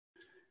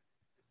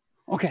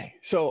Okay,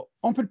 so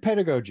open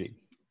pedagogy.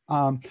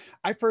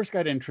 I first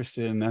got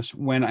interested in this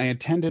when I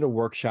attended a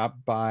workshop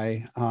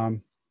by, let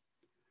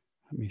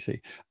me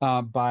see,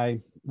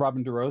 by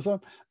Robin DeRosa.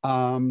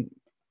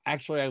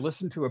 Actually, I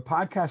listened to a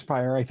podcast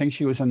by her. I think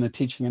she was on the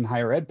Teaching in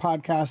Higher Ed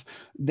podcast.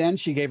 Then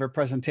she gave a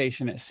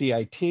presentation at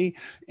CIT,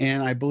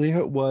 and I believe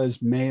it was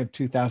May of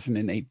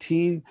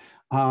 2018.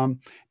 And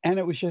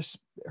it was just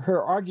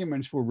her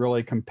arguments were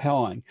really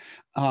compelling.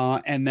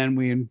 And then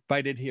we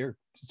invited her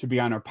to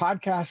be on our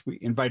podcast. We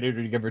invited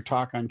her to give her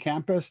talk on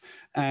campus,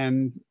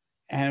 and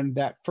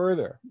that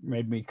further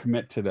made me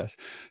commit to this.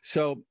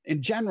 So,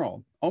 in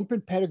general,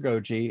 open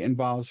pedagogy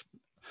involves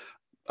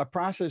a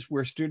process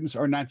where students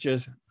are not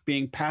just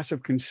being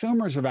passive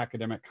consumers of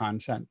academic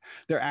content,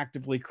 they're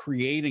actively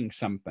creating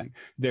something.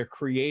 They're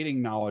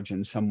creating knowledge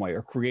in some way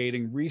or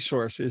creating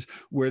resources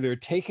where they're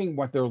taking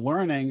what they're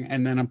learning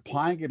and then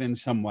applying it in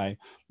some way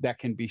that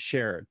can be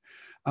shared.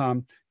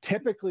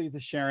 Typically,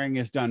 the sharing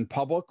is done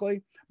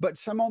publicly, but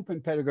some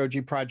open pedagogy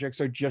projects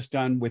are just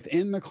done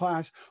within the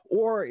class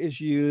or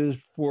is used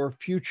for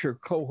future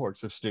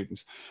cohorts of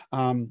students.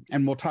 And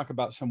we'll talk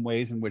about some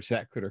ways in which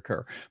that could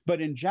occur.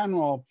 But in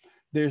general,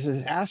 there's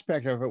this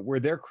aspect of it where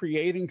they're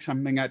creating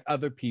something that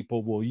other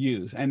people will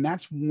use. And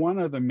that's one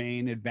of the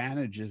main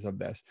advantages of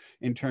this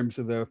in terms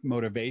of the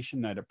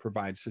motivation that it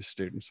provides to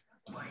students.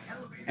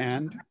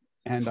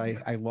 And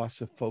I lost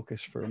the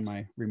focus for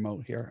my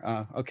remote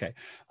here. Okay.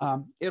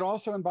 It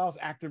also involves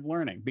active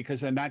learning because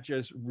they're not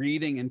just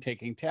reading and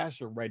taking tests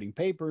or writing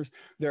papers,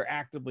 they're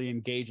actively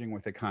engaging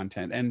with the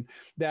content. And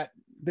that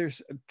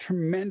there's a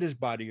tremendous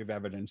body of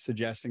evidence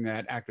suggesting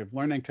that active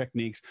learning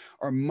techniques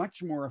are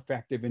much more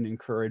effective in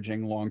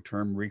encouraging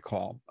long-term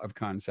recall of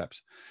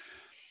concepts.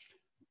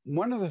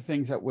 One of the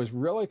things that was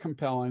really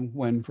compelling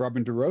when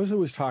Robin DeRosa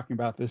was talking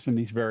about this in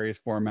these various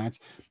formats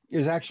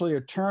is actually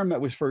a term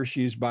that was first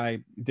used by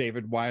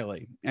David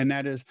Wiley, and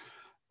that is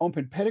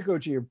open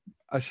pedagogy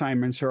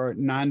assignments are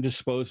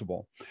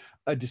non-disposable.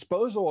 A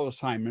disposable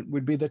assignment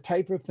would be the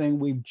type of thing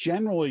we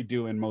generally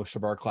do in most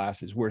of our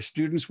classes, where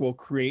students will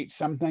create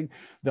something,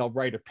 they'll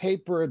write a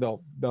paper,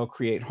 they'll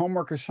create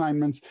homework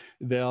assignments,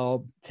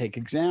 they'll take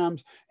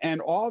exams,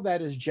 and all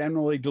that is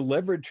generally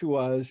delivered to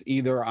us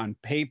either on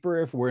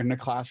paper, if we're in the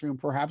classroom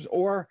perhaps,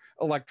 or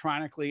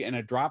electronically in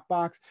a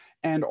Dropbox.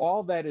 And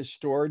all that is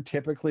stored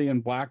typically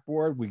in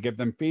Blackboard. We give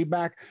them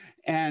feedback,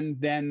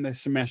 and then the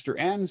semester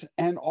ends,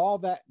 and all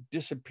that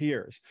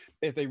disappears.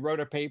 If they wrote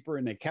a paper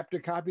and they kept a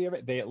copy of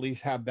it, they at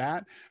least have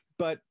that.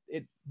 But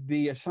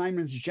the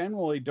assignments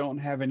generally don't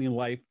have any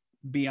life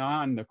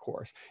beyond the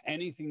course.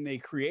 Anything they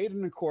create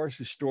in the course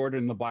is stored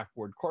in the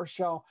Blackboard course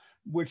shell,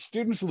 which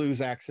students lose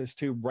access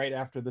to right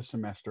after the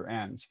semester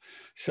ends.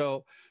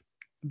 So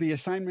the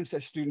assignments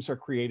that students are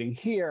creating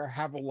here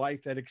have a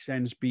life that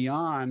extends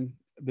beyond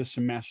the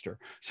semester.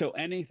 So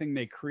anything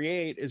they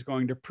create is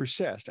going to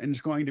persist, and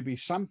it's going to be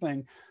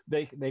something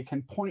they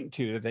can point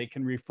to, that they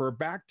can refer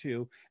back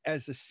to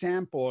as a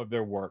sample of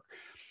their work.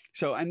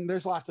 So, and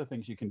there's lots of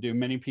things you can do.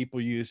 Many people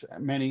use,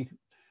 many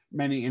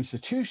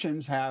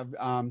institutions have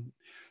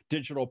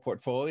digital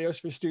portfolios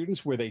for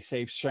students where they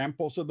save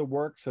samples of the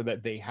work so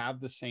that they have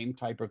the same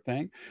type of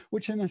thing,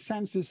 which in a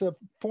sense is a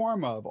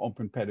form of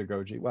open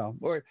pedagogy. Well,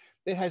 or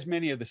it has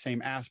many of the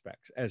same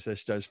aspects as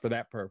this does for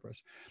that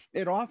purpose.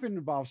 It often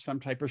involves some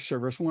type of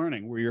service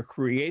learning where you're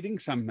creating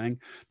something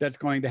that's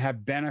going to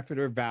have benefit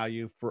or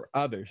value for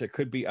others. It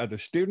could be other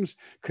students,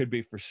 could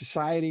be for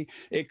society,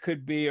 it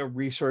could be a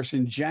resource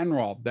in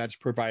general that's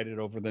provided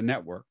over the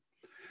network.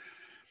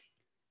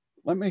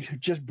 Let me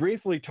just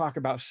briefly talk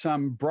about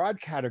some broad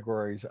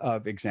categories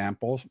of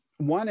examples.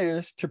 One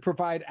is to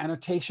provide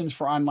annotations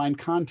for online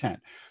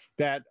content.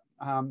 That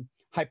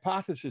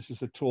Hypothesis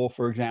is a tool,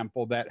 for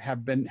example, that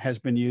has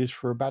been used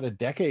for about a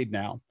decade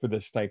now for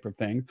this type of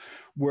thing,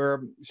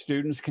 where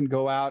students can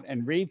go out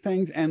and read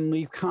things and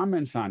leave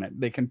comments on it.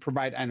 They can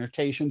provide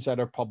annotations that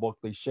are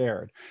publicly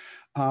shared.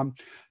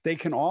 They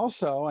can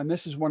also, and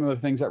this is one of the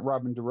things that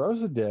Robin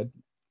DeRosa did,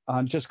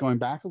 just going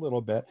back a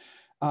little bit,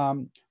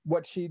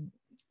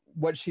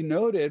 what she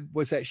noted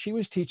was that she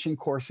was teaching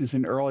courses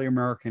in early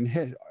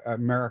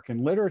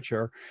American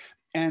literature,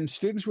 and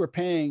students were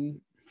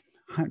paying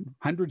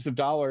hundreds of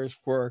dollars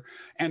for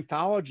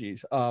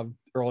anthologies of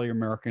early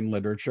American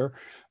literature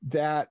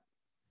that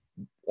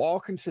all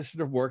consisted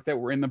of work that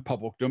were in the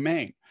public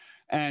domain.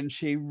 And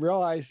she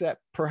realized that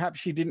perhaps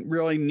she didn't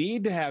really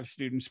need to have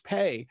students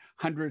pay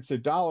hundreds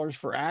of dollars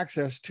for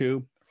access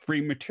to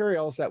free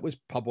materials that was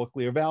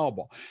publicly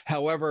available.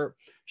 However,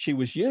 she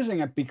was using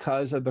it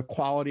because of the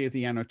quality of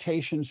the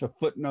annotations, the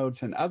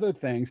footnotes, and other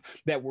things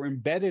that were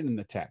embedded in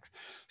the text.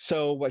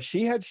 So what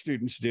she had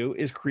students do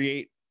is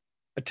create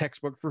a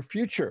textbook for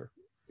future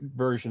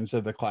versions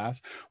of the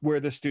class where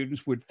the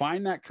students would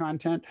find that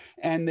content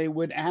and they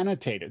would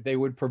annotate it. They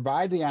would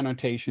provide the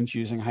annotations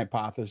using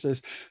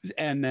hypothesis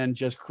and then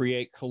just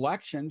create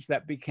collections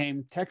that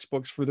became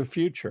textbooks for the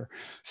future.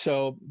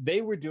 So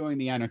they were doing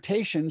the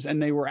annotations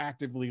and they were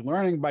actively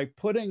learning by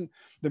putting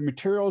the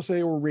materials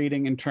they were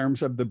reading in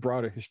terms of the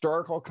broader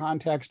historical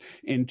context,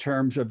 in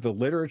terms of the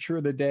literature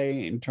of the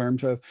day, in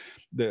terms of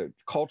the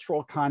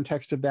cultural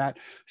context of that.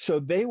 So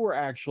they were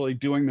actually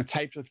doing the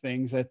types of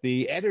things that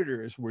the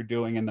editors were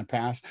doing in the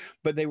past,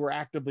 but they were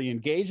actively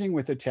engaging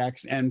with the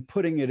text and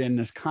putting it in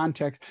this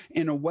context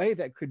in a way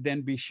that could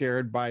then be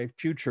shared by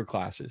future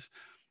classes.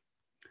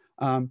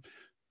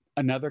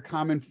 Another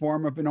common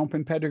form of an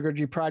open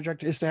pedagogy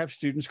project is to have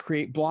students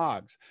create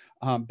blogs.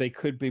 They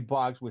could be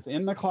blogs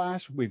within the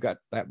class. We've got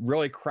that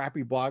really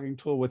crappy blogging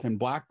tool within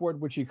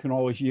Blackboard, which you can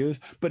always use.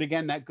 But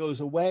again, that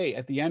goes away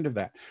at the end of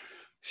that.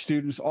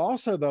 Students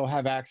also, though,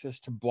 have access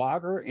to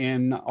Blogger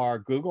in our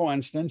Google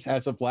instance.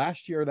 As of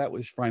last year, that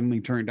was finally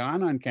turned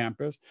on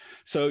campus.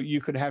 So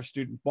you could have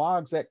student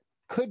blogs that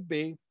could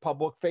be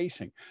public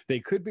facing.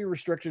 They could be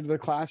restricted to the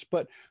class,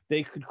 but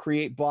they could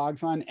create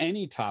blogs on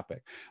any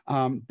topic.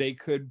 They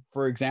could,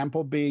 for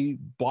example, be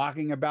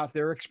blogging about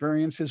their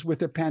experiences with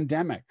the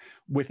pandemic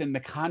within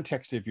the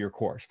context of your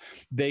course.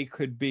 They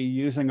could be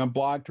using a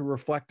blog to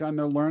reflect on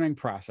their learning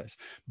process.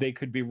 They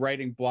could be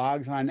writing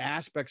blogs on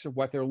aspects of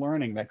what they're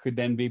learning that could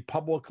then be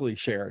publicly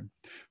shared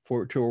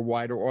to a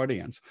wider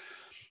audience.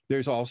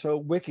 There's also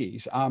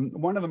wikis.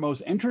 One of the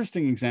most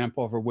interesting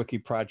example of a wiki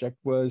project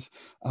was,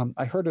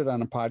 I heard it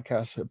on a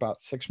podcast about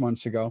 6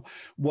 months ago,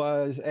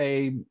 was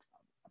a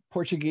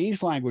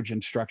Portuguese language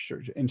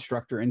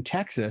instructor in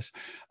Texas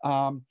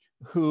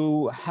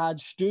who had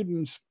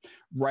students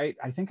write,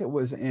 I think it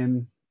was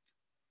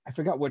I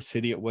forgot what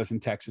city it was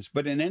in Texas,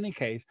 but in any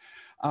case,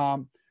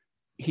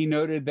 he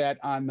noted that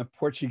on the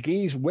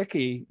Portuguese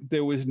wiki,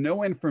 there was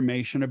no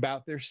information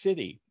about their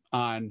city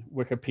on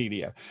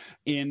Wikipedia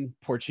in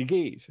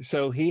Portuguese.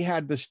 So he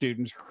had the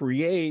students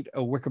create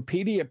a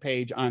Wikipedia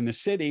page on the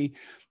city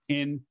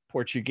in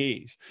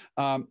Portuguese,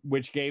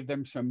 which gave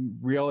them some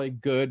really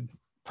good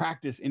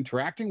practice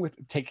interacting with,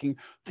 taking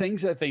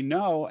things that they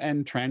know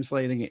and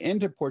translating it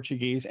into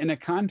Portuguese in a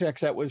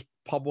context that was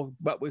public,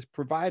 but was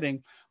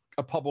providing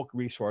a public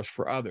resource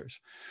for others.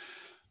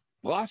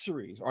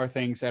 Glossaries are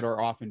things that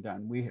are often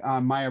done.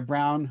 Maya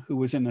Brown, who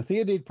was in the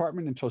theater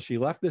department until she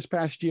left this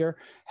past year,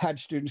 had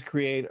students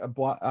create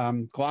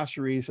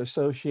glossaries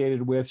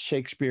associated with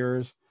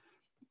Shakespeare's,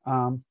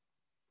 I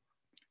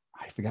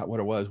forgot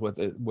what it was. Was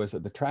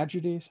it the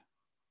tragedies?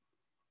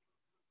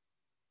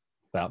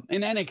 Well,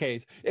 in any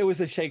case, it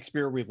was a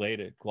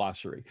Shakespeare-related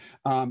glossary.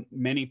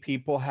 Many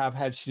people have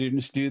had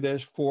students do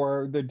this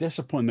for the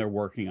discipline they're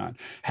working on,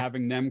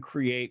 having them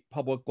create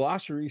public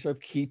glossaries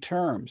of key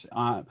terms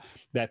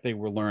that they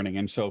were learning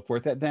and so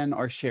forth that then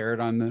are shared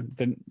on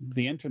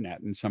the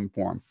internet in some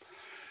form.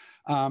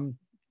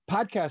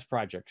 Podcast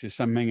projects is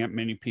something that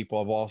many people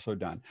have also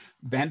done.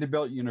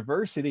 Vanderbilt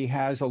University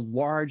has a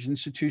large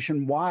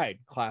institution-wide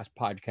class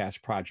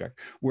podcast project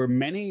where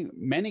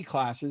many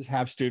classes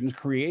have students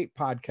create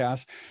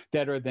podcasts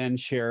that are then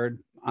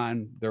shared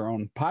on their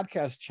own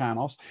podcast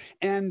channels.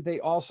 And they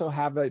also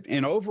have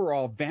an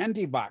overall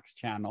Vandivox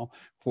channel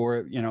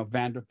for,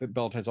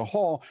 Vanderbilt as a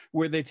whole,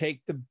 where they take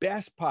the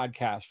best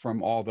podcasts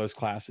from all those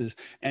classes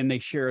and they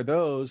share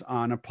those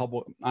on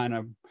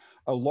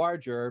a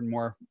larger and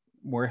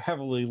more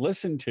heavily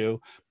listened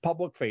to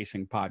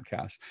public-facing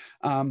podcasts.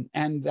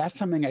 And that's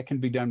something that can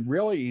be done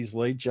really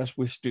easily just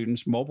with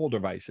students' mobile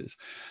devices.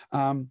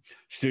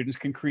 Students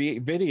can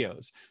create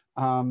videos.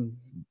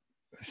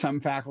 Some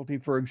faculty,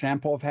 for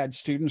example, have had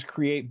students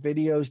create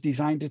videos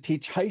designed to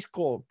teach high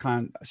school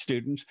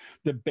students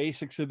the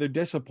basics of their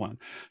discipline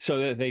so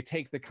that they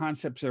take the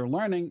concepts they're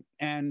learning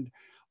and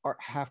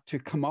have to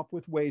come up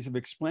with ways of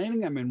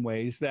explaining them in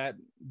ways that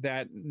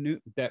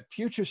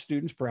future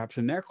students, perhaps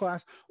in their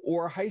class,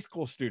 or high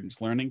school students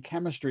learning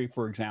chemistry,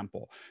 for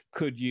example,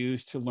 could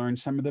use to learn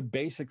some of the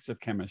basics of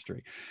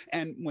chemistry.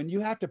 And when you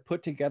have to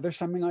put together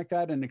something like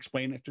that and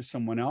explain it to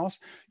someone else,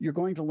 you're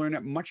going to learn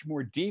it much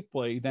more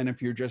deeply than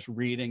if you're just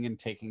reading and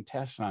taking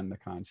tests on the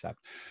concept.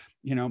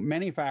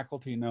 Many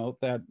faculty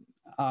note that,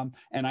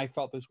 and I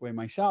felt this way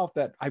myself,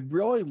 that I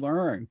really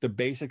learned the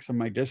basics of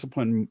my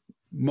discipline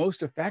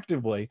most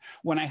effectively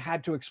when I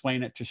had to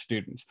explain it to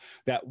students.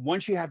 That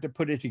once you have to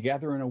put it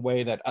together in a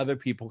way that other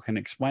people can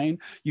explain,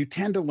 you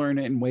tend to learn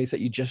it in ways that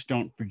you just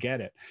don't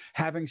forget it.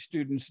 Having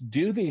students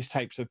do these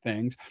types of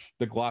things,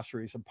 the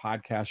glossaries of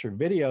podcasts or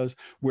videos,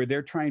 where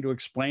they're trying to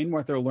explain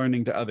what they're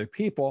learning to other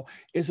people,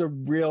 is a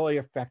really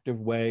effective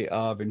way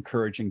of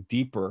encouraging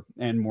deeper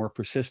and more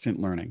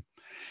persistent learning.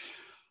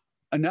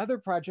 Another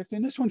project,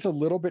 and this one's a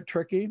little bit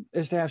tricky,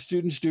 is to have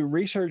students do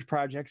research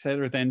projects that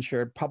are then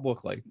shared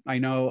publicly. I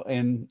know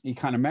in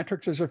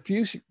econometrics, there's a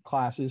few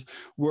classes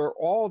where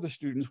all the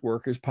students'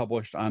 work is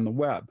published on the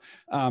web.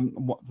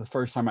 The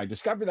first time I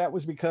discovered that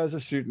was because a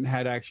student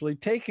had actually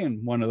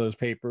taken one of those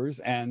papers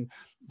and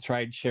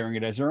tried sharing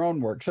it as their own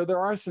work. So there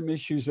are some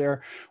issues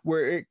there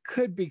where it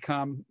could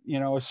become,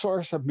 a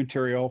source of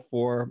material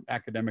for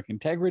academic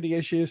integrity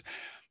issues.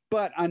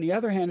 But on the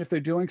other hand, if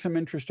they're doing some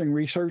interesting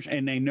research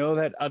and they know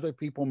that other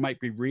people might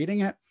be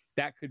reading it,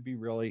 that could be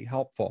really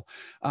helpful.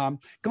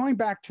 Going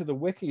back to the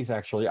wikis,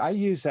 actually, I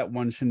used that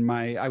once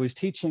I was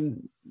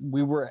teaching,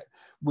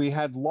 we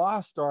had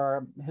lost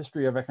our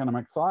history of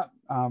economic thought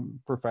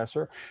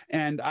professor,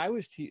 and I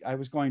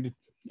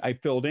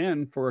filled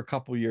in for a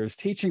couple years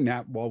teaching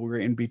that while we were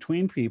in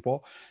between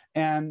people.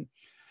 And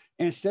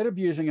instead of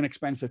using an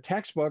expensive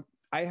textbook,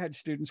 I had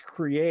students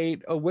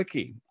create a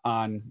wiki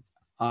on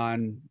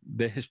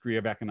the history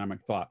of economic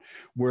thought,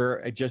 where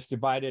it just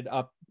divided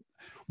up,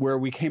 where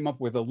we came up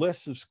with a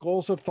list of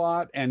schools of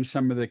thought and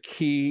some of the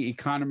key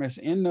economists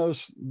in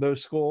those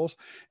schools.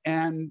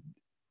 And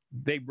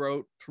they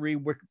wrote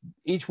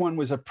each one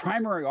was a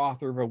primary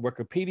author of a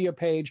Wikipedia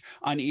page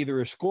on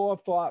either a school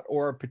of thought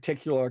or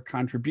particular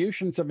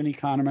contributions of an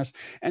economist.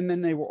 And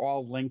then they were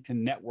all linked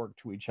and networked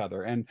to each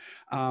other. And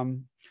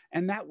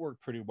that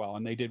worked pretty well.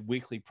 And they did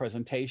weekly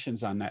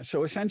presentations on that.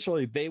 So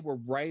essentially, they were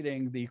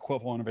writing the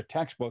equivalent of a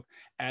textbook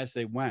as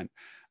they went.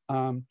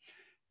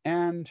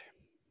 And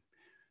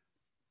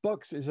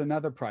books is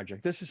another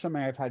project. This is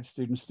something I've had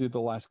students do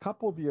the last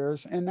couple of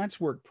years, and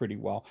that's worked pretty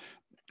well.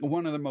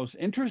 One of the most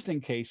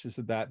interesting cases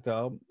of that,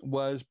 though,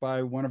 was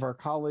by one of our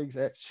colleagues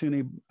at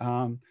SUNY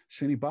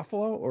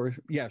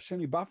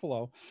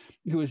Buffalo,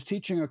 who was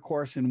teaching a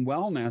course in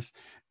wellness.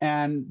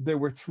 And there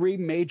were three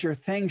major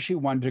things she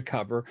wanted to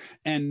cover,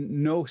 and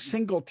no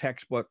single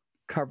textbook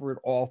covered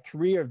all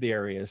three of the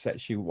areas that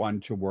she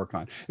wanted to work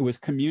on. It was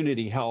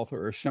community health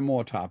or a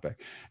similar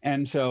topic.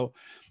 And so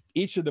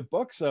each of the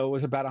books, though,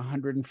 was about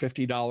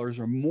 $150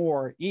 or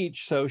more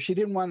each. So she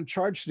didn't want to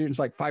charge students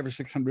like $500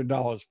 or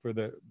 $600 for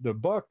the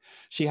book.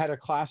 She had a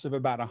class of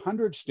about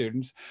 100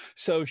 students.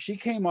 So she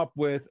came up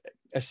with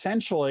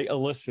essentially a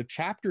list of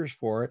chapters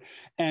for it.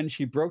 And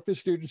she broke the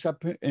students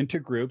up into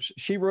groups.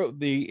 She wrote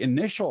the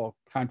initial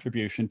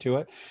contribution to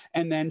it.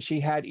 And then she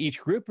had each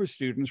group of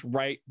students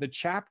write the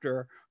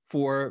chapter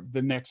for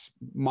the next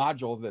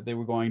module that they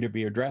were going to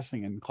be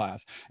addressing in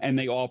class. And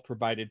they all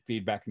provided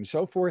feedback and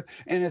so forth.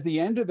 And at the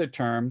end of the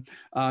term,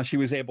 she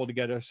was able to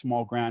get a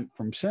small grant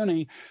from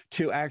SUNY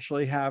to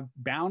actually have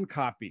bound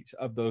copies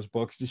of those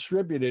books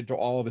distributed to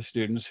all of the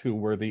students who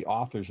were the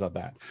authors of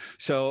that.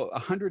 So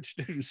 100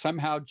 students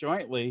somehow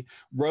jointly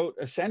wrote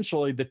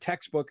essentially the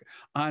textbook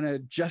on a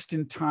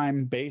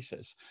just-in-time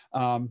basis.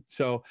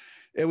 So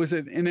it was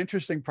an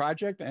interesting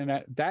project,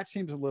 and that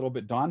seems a little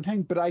bit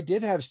daunting, but I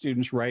did have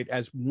students write,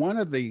 as one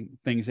of the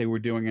things they were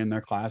doing in their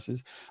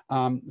classes,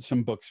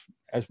 some books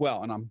as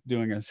well. And I'm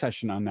doing a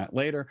session on that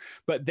later,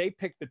 but they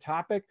picked the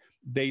topic,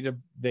 they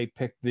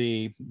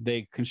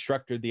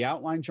constructed the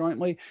outline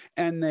jointly,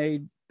 and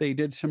they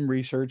did some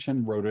research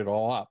and wrote it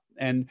all up.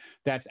 And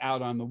that's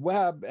out on the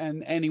web,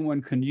 and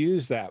anyone can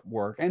use that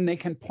work and they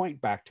can point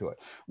back to it.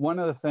 One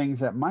of the things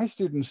that my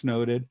students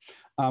noted,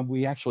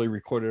 we actually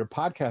recorded a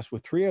podcast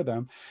with 3 of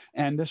them,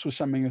 and this was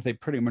something that they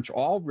pretty much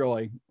all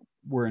really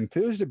were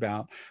enthused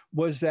about,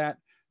 was that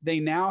they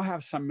now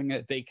have something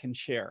that they can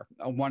share.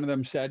 One of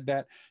them said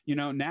that,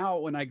 now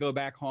when I go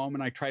back home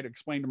and I try to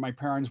explain to my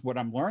parents what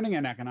I'm learning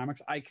in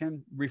economics, I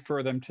can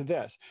refer them to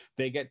this.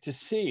 They get to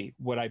see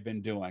what I've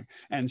been doing,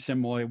 and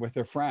similarly with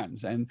their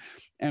friends. And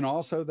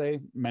also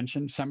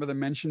some of them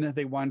mentioned that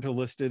they wanted to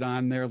list it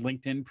on their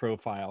LinkedIn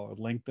profile or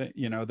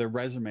LinkedIn, their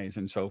resumes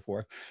and so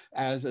forth,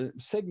 as a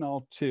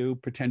signal to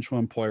potential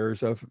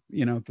employers of,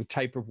 the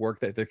type of work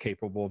that they're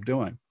capable of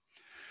doing.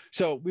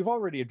 So we've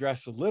already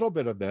addressed a little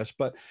bit of this,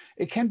 but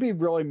it can be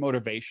really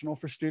motivational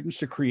for students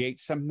to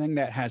create something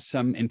that has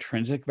some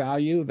intrinsic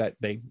value that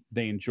they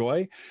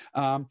enjoy.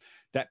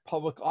 That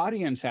public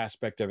audience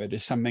aspect of it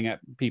is something that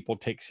people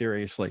take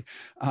seriously.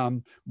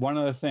 One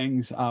of the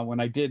things when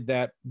I did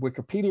that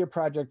Wikipedia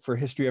project for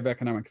History of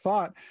Economic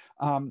Thought,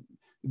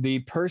 the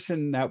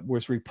person that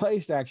was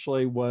replaced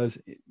actually was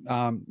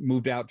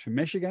moved out to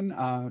Michigan.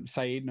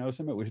 Saeed knows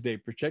him. It was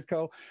Dave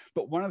Perchitko.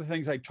 But one of the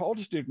things I told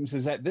students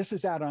is that this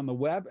is out on the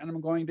web, and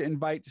I'm going to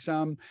invite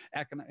some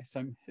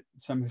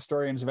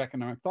historians of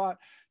economic thought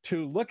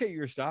to look at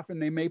your stuff, and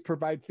they may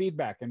provide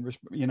feedback and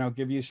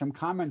give you some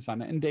comments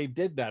on it. And Dave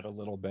did that a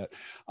little bit,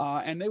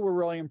 and they were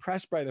really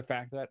impressed by the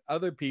fact that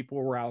other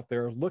people were out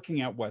there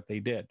looking at what they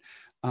did.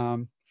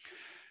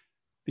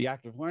 The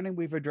active learning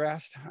we've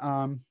addressed.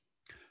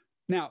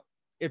 Now,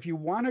 if you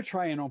want to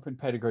try an open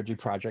pedagogy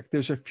project,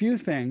 there's a few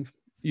things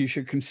you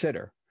should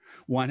consider.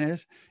 One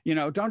is,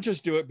 don't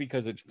just do it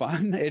because it's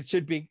fun. It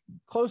should be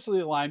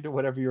closely aligned to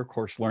whatever your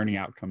course learning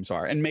outcomes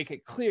are, and make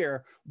it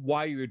clear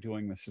why you're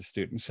doing this to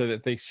students so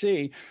that they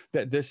see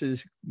that this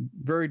is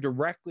very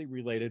directly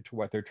related to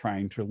what they're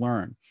trying to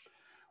learn.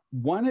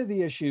 one of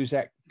the issues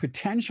that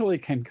potentially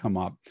can come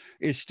up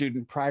is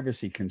student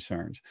privacy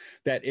concerns.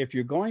 That if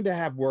you're going to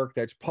have work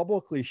that's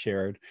publicly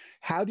shared,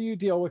 how do you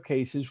deal with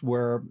cases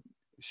where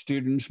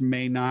students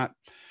may not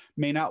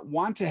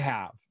want to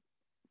have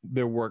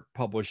their work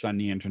published on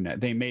the internet?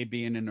 They may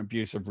be in an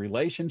abusive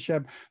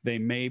relationship. They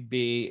may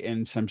be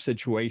in some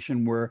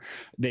situation where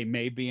they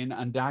may be an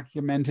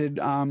undocumented,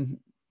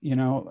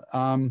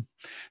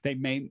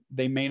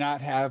 they may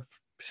not have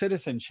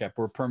citizenship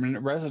or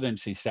permanent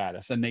residency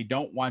status, and they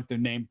don't want their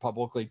name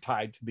publicly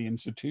tied to the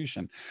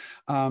institution.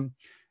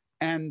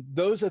 And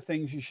those are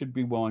things you should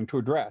be willing to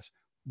address.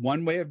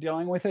 One way of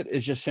dealing with it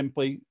is just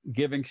simply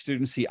giving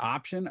students the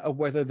option of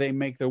whether they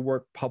make their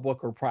work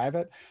public or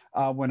private.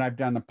 When I've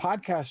done the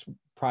podcast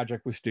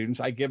project with students,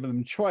 I give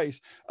them choice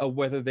of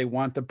whether they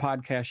want the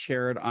podcast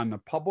shared on the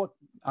public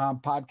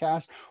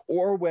podcast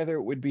or whether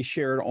it would be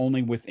shared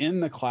only within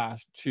the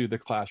class to the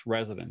class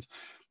residents,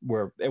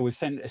 where it was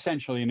sent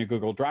essentially in a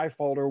Google Drive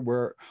folder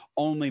where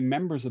only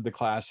members of the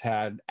class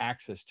had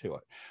access to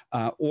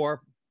it.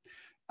 Or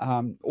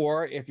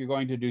if you're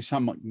going to do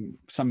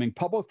something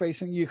public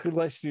facing, you could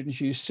let students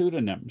use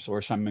pseudonyms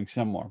or something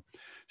similar.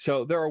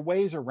 So there are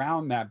ways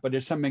around that, but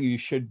it's something you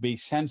should be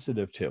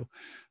sensitive to.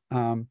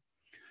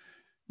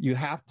 You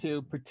have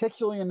to,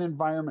 particularly in an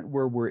environment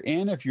where we're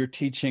in, if you're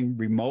teaching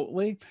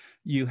remotely,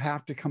 you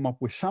have to come up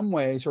with some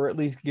ways, or at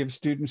least give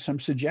students some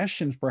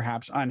suggestions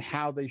perhaps on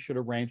how they should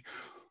arrange,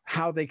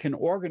 how they can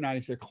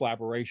organize their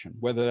collaboration,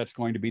 whether that's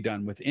going to be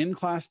done within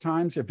class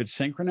times, if it's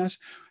synchronous,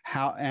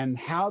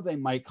 how they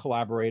might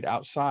collaborate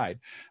outside.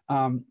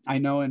 I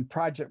know in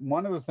project,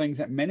 one of the things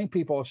that many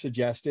people have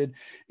suggested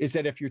is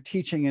that if you're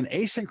teaching an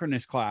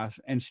asynchronous class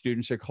and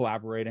students are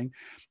collaborating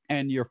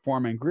and you're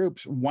forming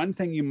groups, one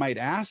thing you might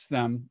ask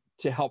them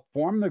to help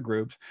form the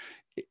groups,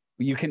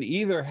 you can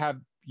either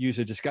use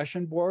a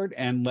discussion board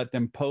and let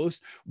them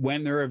post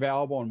when they're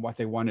available and what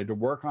they wanted to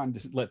work on,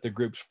 to let the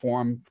groups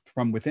form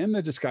from within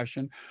the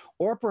discussion.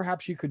 Or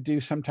perhaps you could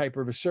do some type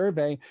of a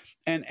survey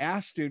and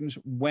ask students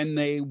when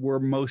they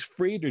were most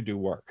free to do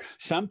work.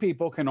 Some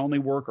people can only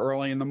work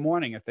early in the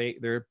morning if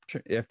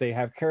they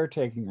have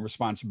caretaking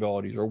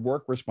responsibilities or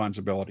work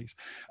responsibilities.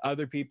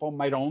 Other people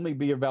might only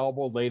be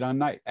available late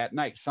at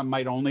night. Some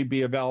might only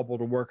be available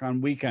to work on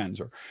weekends,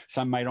 or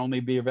some might only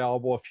be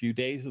available a few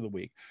days of the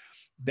week.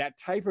 That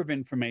type of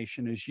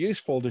information is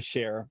useful to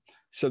share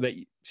so that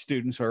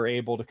students are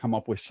able to come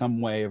up with some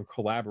way of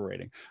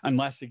collaborating,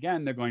 unless,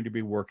 again, they're going to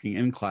be working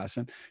in class.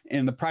 And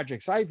in the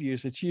projects I've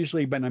used, it's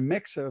usually been a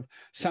mix of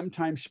some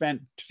time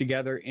spent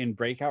together in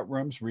breakout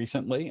rooms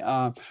recently,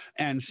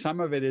 and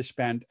some of it is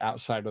spent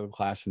outside of the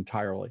class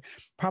entirely.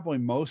 Probably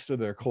most of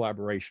their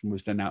collaboration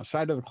was done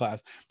outside of the class,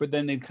 but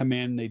then they'd come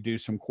in, they do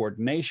some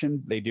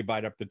coordination, they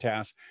divide up the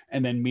tasks,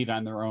 and then meet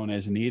on their own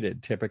as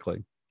needed,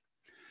 typically.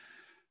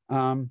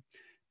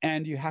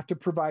 And you have to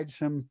provide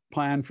some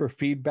plan for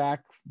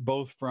feedback,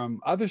 both from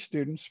other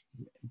students,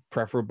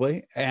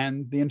 preferably,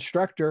 and the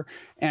instructor,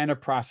 and a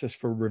process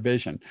for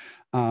revision.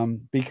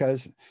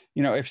 Because,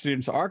 if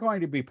students are going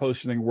to be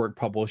posting work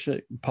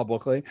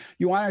publicly,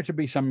 you want it to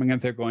be something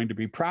that they're going to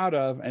be proud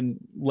of, and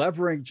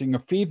leveraging the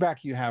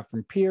feedback you have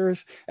from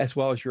peers, as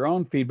well as your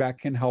own feedback,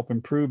 can help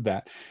improve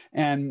that.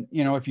 And,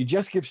 if you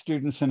just give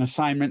students an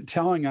assignment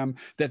telling them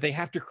that they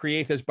have to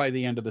create this by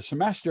the end of the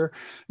semester,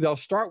 they'll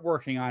start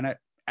working on it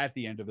at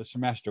the end of the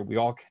semester. We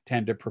all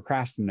tend to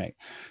procrastinate.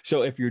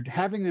 So if you're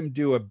having them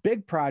do a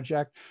big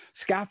project,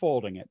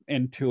 scaffolding it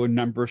into a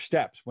number of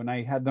steps. When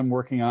I had them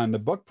working on the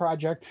book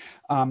project,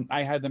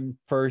 I had them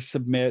first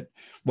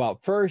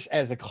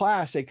as a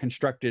class, they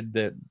constructed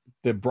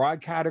the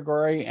broad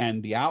category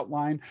and the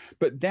outline,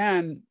 but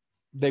then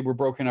they were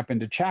broken up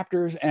into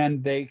chapters,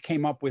 and they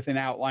came up with an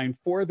outline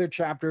for their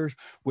chapters,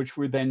 which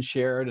were then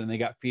shared, and they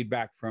got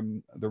feedback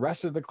from the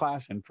rest of the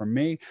class and from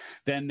me.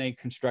 Then they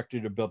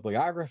constructed a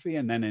bibliography,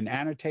 and then an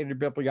annotated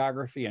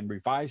bibliography, and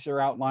revised their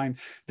outline.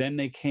 Then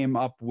they came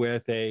up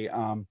with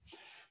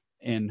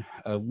in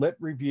a lit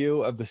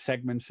review of the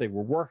segments they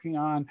were working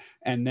on.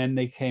 And then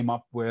they came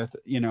up with,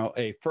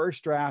 a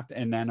first draft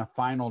and then a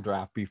final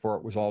draft before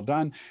it was all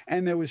done.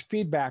 And there was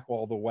feedback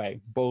all the way,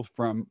 both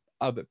from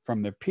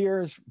their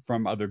peers,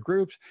 from other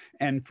groups,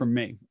 and from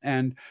me.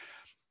 And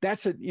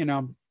that's it.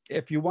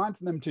 If you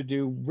want them to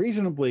do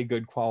reasonably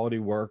good quality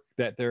work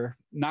that they're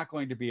not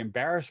going to be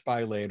embarrassed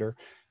by later,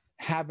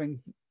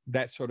 having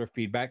that sort of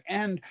feedback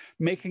and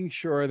making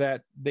sure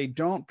that they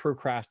don't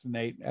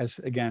procrastinate,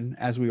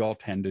 as we all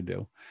tend to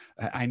do.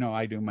 I know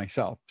I do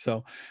myself.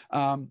 So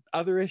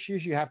other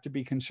issues you have to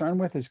be concerned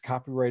with is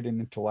copyright and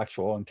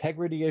intellectual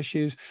integrity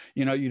issues.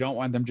 You don't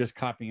want them just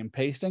copying and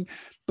pasting.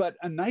 But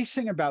a nice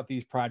thing about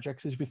these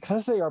projects is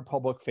because they are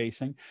public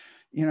facing,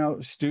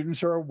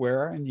 students are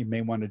aware, and you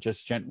may want to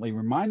just gently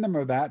remind them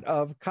of that,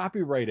 of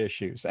copyright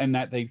issues, and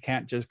that they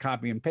can't just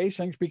copy and paste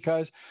things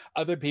because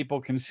other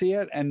people can see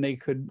it and they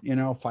could,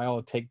 file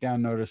a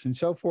takedown notice and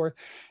so forth.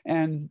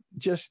 And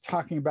just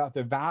talking about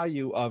the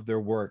value of their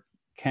work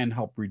can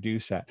help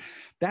reduce that.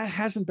 That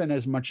hasn't been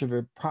as much of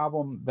a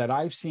problem that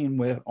I've seen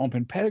with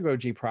open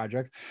pedagogy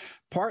projects,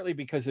 partly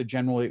because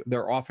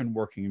they're often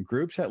working in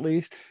groups at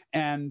least,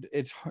 and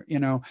it's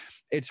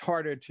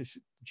harder to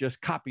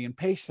just copy and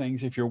paste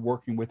things if you're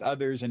working with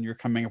others and you're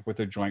coming up with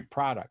a joint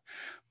product.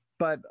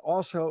 But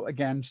also,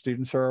 again,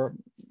 students are,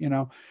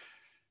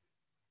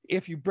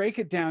 if you break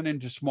it down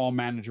into small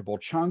manageable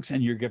chunks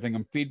and you're giving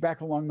them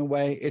feedback along the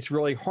way, it's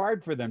really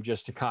hard for them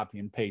just to copy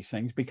and paste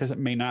things because it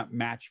may not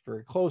match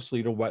very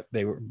closely to what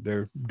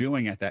they're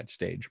doing at that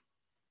stage.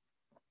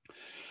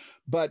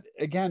 But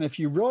again, if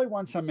you really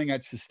want something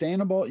that's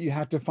sustainable, you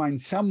have to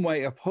find some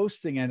way of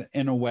hosting it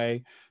in a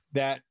way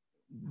that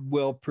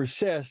will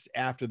persist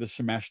after the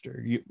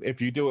semester. If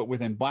you do it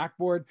within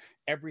Blackboard,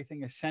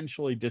 everything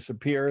essentially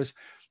disappears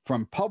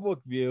from public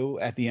view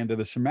at the end of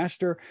the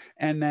semester,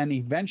 and then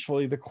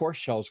eventually the course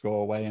shells go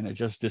away and it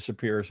just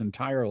disappears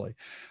entirely.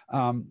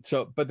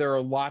 But there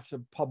are lots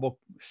of public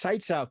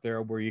sites out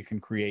there where you can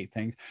create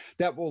things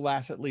that will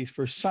last at least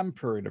for some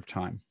period of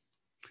time.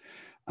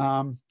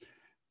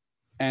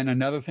 And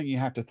another thing you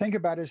have to think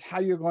about is how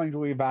you're going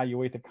to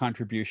evaluate the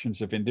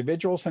contributions of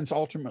individuals, since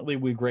ultimately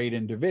we grade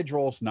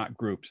individuals, not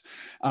groups.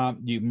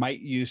 You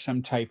might use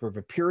some type of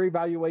a peer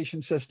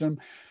evaluation system.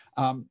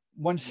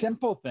 One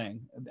simple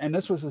thing, and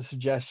this was a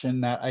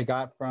suggestion that I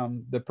got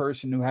from the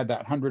person who had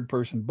that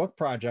 100-person book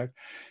project,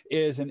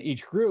 is in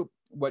each group,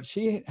 what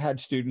she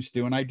had students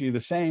do, and I do the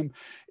same,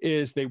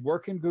 is they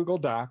work in Google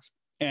Docs,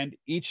 and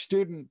each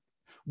student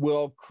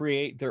will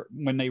create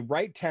when they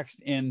write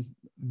text in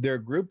their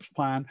group's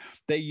plan,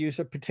 they use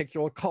a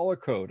particular color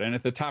code. And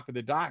at the top of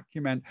the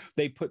document,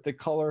 they put the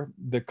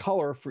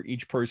color for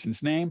each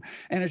person's name.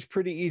 And it's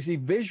pretty easy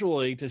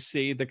visually to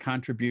see the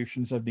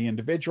contributions of the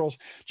individuals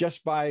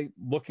just by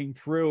looking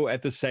through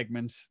at the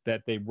segments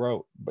that they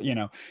wrote,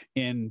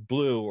 in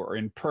blue or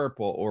in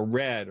purple or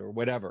red or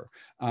whatever.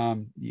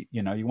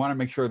 You want to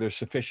make sure there's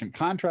sufficient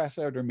contrast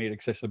there to meet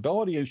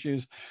accessibility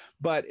issues,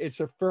 but it's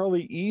a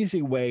fairly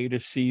easy way to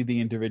see the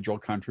individual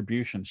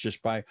contributions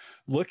just by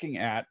looking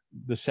at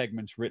the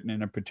segments written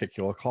in a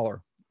particular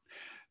color.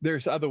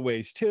 There's other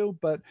ways too,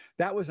 but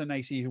that was a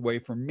nice easy way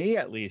for me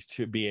at least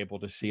to be able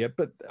to see it.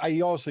 But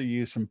I also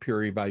use some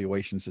peer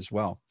evaluations as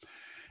well.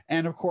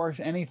 And of course,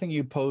 anything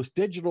you post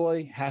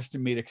digitally has to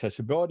meet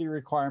accessibility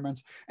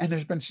requirements. And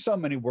there's been so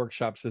many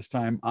workshops this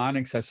time on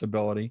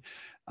accessibility.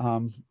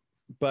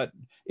 But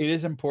it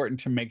is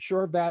important to make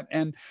sure of that.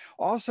 And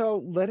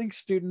also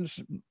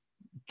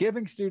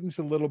giving students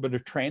a little bit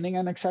of training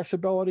on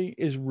accessibility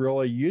is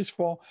really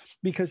useful,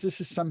 because this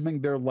is something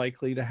they're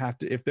likely to have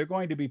to, if they're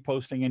going to be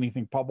posting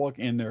anything public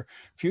in their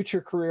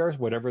future careers,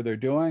 whatever they're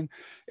doing,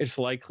 it's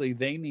likely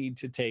they need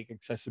to take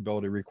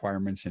accessibility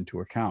requirements into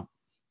account.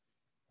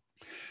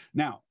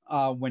 Now,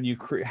 when you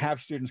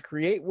have students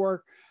create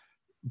work,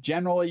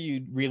 generally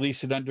you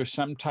release it under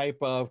some type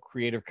of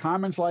Creative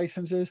Commons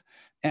licenses,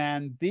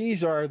 and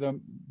these are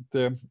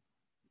the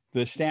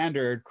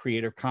standard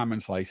Creative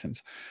Commons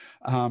license.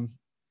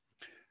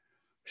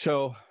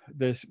 So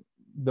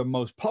the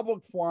most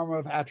public form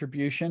of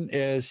attribution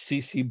is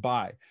CC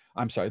BY.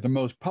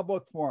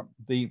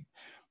 The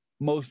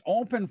most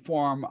open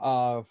form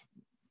of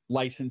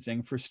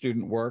licensing for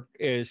student work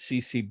is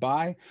CC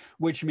BY,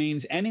 which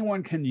means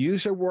anyone can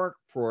use their work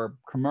for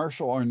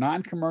commercial or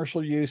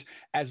non-commercial use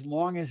as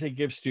long as they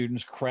give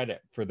students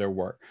credit for their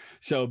work.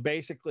 So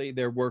basically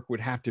their work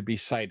would have to be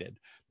cited.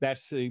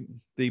 That's the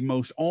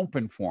most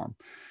open form.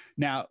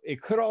 Now,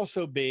 it could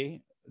also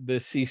be the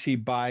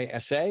CC BY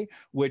SA,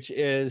 which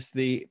is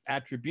the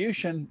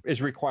attribution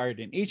is required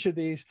in each of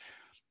these,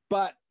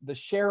 but the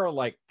share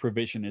alike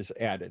provision is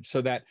added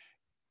so that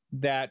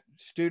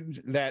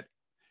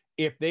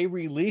if they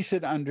release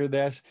it under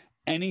this,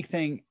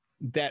 anything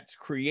that's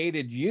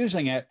created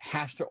using it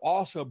has to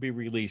also be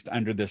released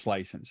under this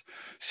license.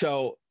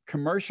 So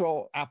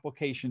commercial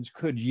applications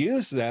could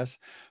use this,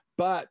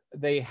 but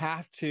they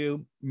have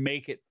to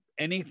make it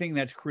anything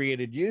that's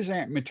created using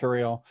that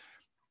material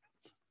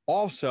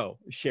also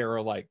share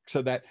alike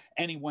so that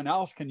anyone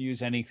else can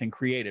use anything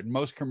created.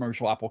 Most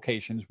commercial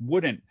applications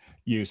wouldn't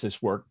use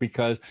this work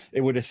because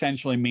it would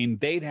essentially mean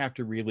they'd have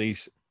to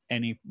release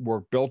any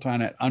work built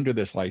on it under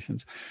this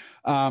license.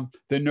 The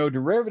no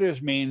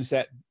derivatives means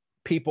that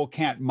people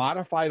can't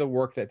modify the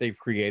work that they've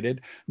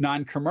created.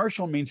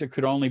 Non-commercial means it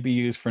could only be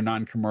used for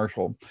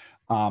non-commercial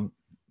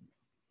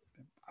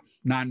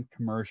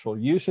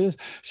uses,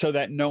 so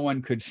that no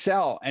one could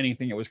sell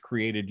anything that was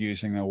created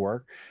using the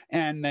work.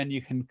 And then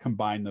you can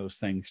combine those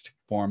things to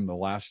form the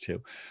last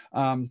two.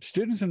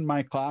 Students in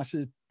my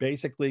classes,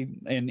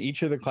 basically in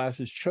each of the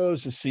classes,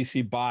 chose the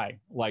CC BY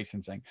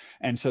licensing.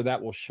 And so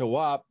that will show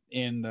up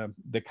in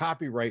the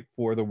copyright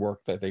for the work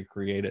that they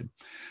created.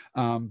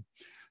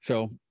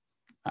 So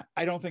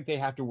I don't think they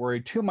have to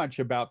worry too much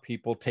about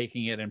people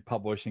taking it and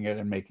publishing it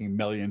and making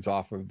millions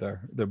off of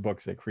their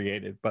books they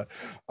created. But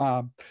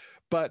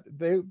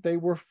they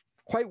were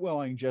quite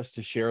willing just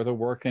to share the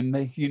work, and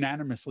they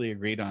unanimously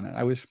agreed on it.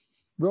 I was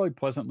really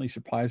pleasantly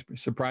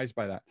surprised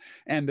by that.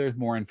 And there's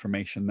more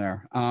information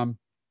there.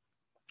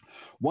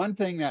 One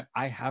thing that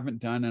I haven't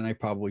done, and I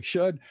probably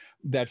should,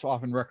 that's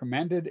often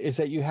recommended, is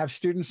that you have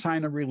students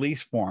sign a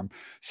release form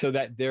so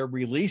that they're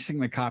releasing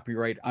the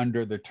copyright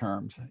under the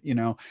terms. You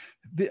know,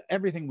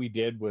 everything we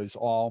did was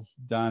all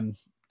done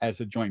as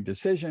a joint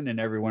decision and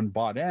everyone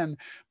bought in,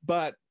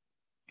 but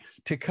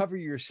to cover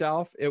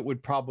yourself, it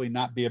would probably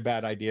not be a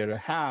bad idea to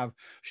have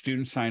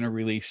students sign a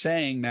release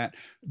saying that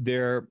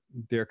their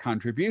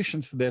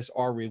contributions to this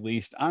are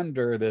released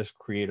under this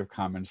Creative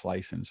Commons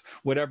license,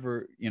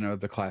 whatever, you know,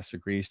 the class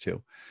agrees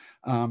to.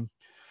 I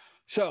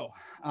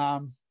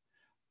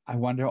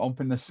wanted to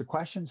open this to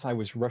questions. I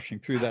was rushing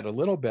through that a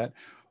little bit.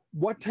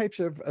 What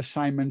types of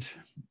assignments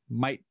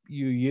might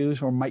you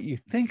use or might you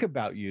think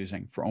about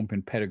using for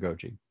open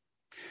pedagogy?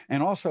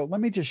 And also,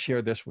 let me just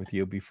share this with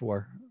you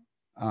before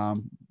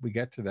we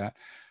get to that.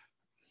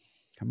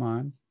 Come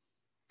on.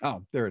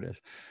 Oh, there it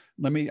is.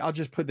 I'll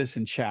just put this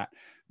in chat.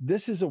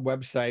 This is a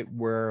website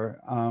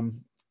where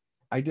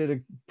I did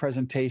a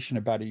presentation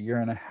about 1.5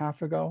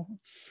 years ago,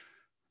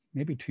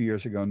 maybe 2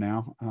 years ago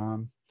now.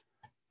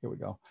 Here we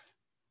go.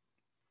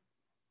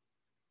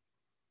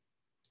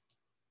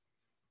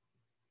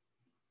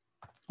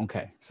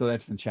 Okay, so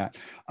that's in chat.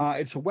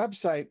 It's a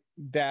website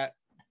that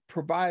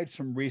provides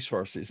some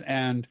resources,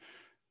 and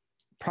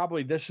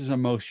probably this is the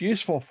most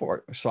useful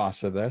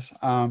source of this,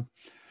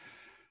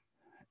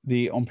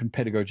 the open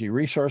pedagogy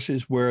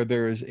resources, where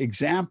there's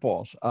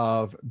examples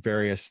of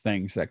various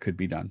things that could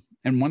be done.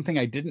 And one thing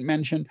I didn't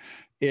mention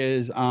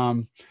is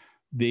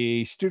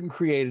the student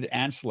created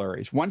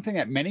ancillaries. One thing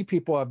that many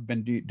people have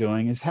been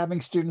doing is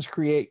having students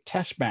create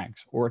test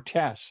banks or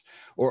tests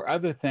or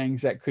other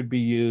things that could be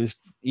used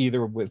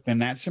either within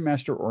that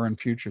semester or in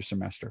future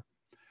semester.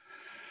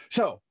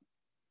 So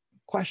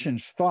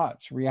questions,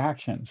 thoughts,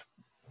 reactions.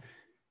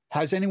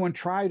 Has anyone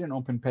tried an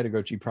open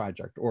pedagogy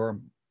project, or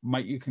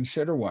might you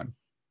consider one?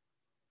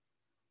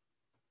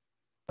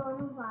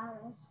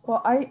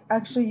 Well, I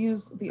actually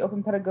use the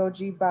open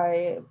pedagogy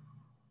by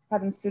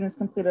having students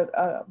complete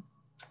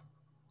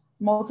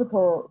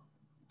multiple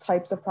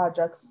types of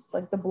projects,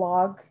 like the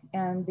blog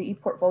and the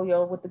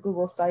e-portfolio with the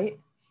Google site.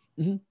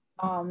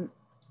 Mm-hmm.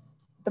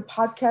 The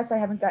podcast I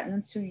haven't gotten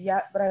into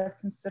yet, but I've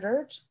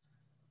considered,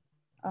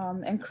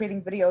 and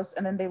creating videos,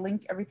 and then they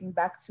link everything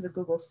back to the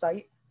Google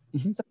site.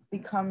 Mm-hmm. So it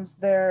becomes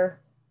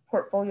their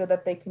portfolio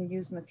that they can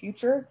use in the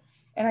future.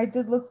 And I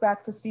did look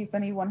back to see if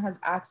anyone has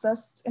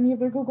accessed any of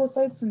their Google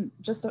sites, and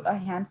just a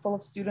handful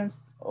of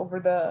students over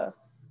the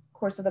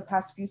course of the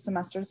past few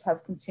semesters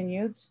have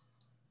continued.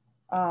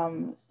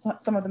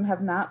 Some of them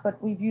have not,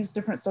 but we've used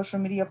different social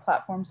media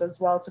platforms as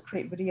well to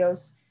create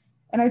videos.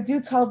 And I do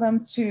tell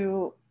them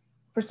to,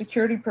 for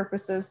security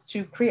purposes,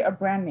 to create a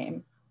brand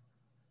name.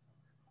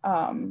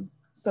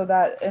 So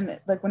that, and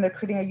like when they're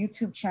creating a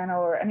YouTube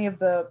channel or any of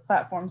the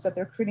platforms, that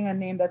they're creating a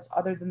name that's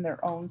other than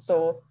their own.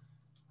 So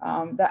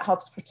that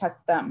helps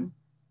protect them.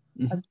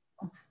 Mm-hmm. As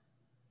well.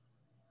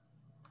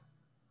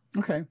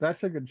 Okay,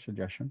 that's a good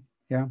suggestion.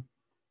 Yeah.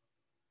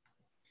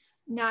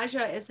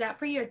 Naja, is that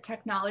for your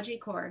technology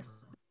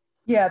course?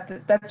 Yeah,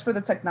 that's for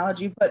the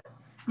technology. But,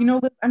 you know,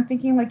 I'm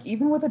thinking like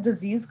even with a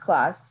disease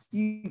class,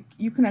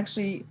 you can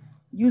actually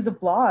use a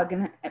blog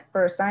and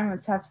for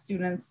assignments have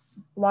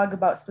students blog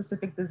about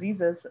specific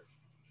diseases.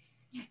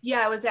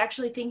 Yeah, I was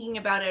actually thinking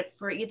about it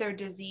for either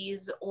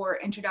disease or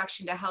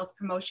introduction to health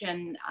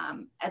promotion.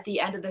 At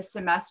the end of the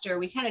semester,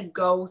 we kind of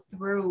go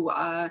through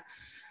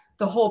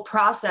the whole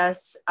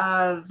process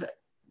of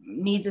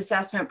needs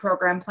assessment,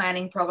 program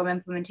planning, program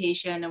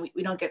implementation, and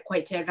we don't get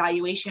quite to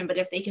evaluation, but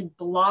if they could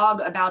blog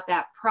about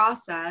that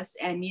process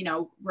and, you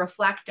know,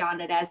 reflect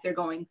on it as they're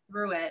going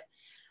through it,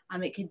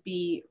 it could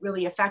be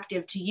really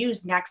effective to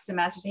use next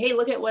semester. Say, hey,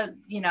 look at what,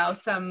 you know,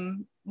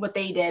 what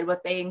they did,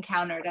 what they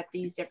encountered at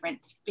these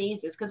different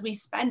phases, because we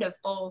spend a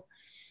full,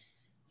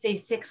 say,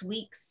 6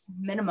 weeks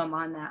minimum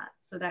on that.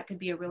 So that could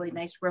be a really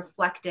nice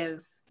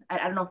reflective, I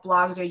don't know if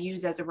blogs are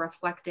used as a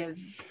reflective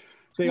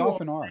They tool.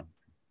 often are.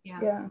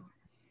 Yeah.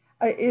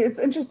 It's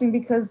interesting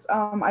because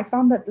I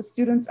found that the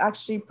students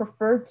actually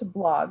preferred to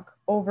blog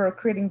over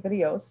creating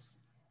videos.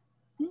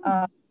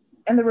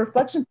 And the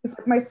reflection is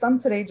like my son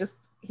today,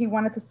 he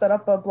wanted to set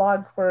up a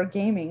blog for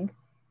gaming.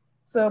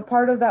 So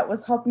part of that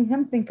was helping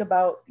him think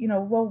about, you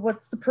know, well,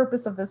 what's the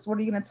purpose of this? What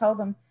are you going to tell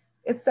them?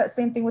 It's that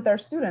same thing with our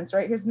students,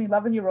 right? Here's an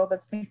 11-year-old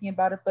that's thinking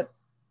about it. But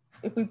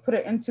if we put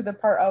it into the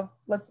part of,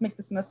 let's make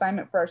this an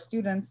assignment for our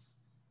students,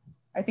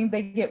 I think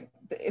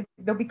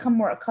they'll become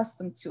more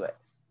accustomed to it.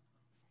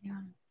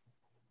 Yeah,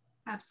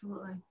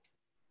 absolutely.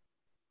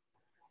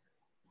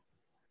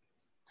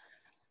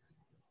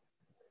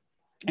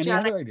 Any John,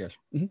 other ideas?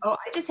 Mm-hmm. Oh,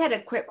 I just had a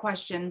quick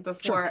question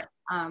before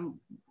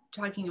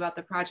talking about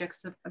the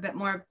projects a bit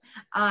more.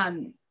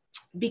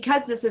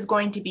 Because this is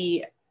going to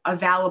be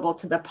available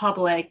to the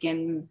public,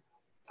 and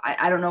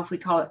I don't know if we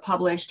call it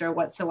published or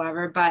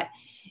whatsoever, but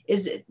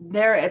is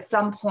there at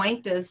some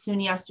point, does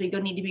SUNY Oswego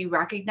need to be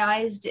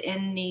recognized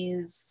in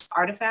these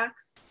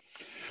artifacts?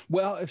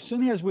 Well, if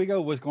SUNY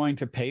Oswego was going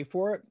to pay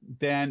for it,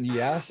 then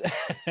yes,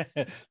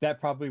 that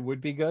probably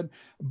would be good.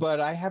 But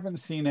I haven't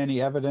seen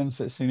any evidence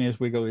that SUNY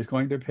Oswego is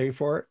going to pay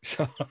for it.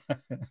 So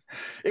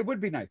it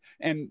would be nice.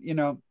 And, you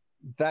know,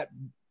 that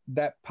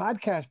that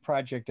podcast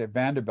project at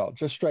Vanderbilt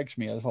just strikes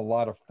me as a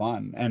lot of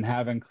fun, and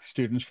having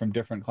students from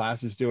different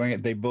classes doing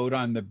it. They vote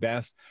on the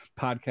best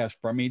podcast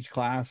from each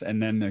class,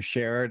 and then they're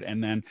shared,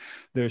 and then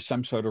there's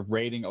some sort of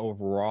rating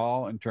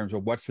overall in terms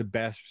of what's the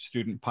best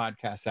student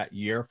podcast that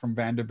year from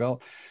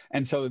Vanderbilt.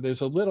 And so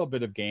there's a little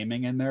bit of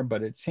gaming in there,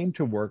 but it seemed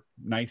to work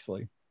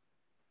nicely.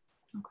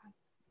 Okay,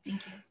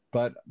 thank you.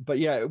 But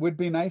yeah, it would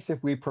be nice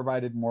if we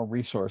provided more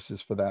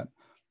resources for that.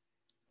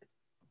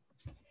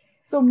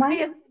 So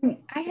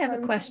I have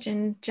a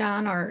question,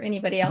 John, or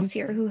anybody else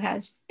here who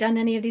has done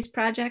any of these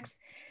projects.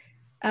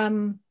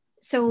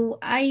 So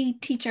I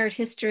teach art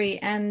history,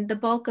 and the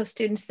bulk of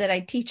students that I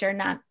teach are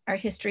not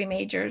art history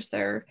majors.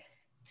 They're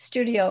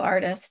studio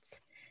artists.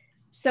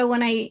 So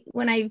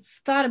when I've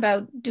thought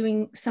about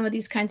doing some of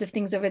these kinds of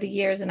things over the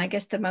years, and I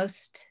guess the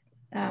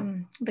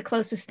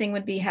closest thing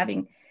would be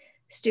having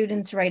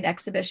students write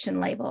exhibition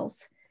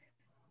labels,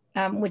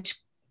 which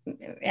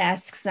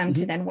asks them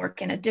to then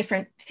work in a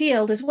different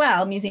field as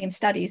well, museum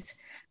studies,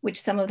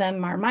 which some of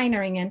them are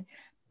minoring in.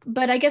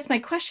 But I guess my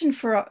question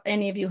for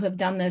any of you who have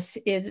done this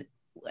is,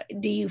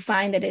 do you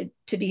find that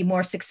to be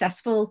more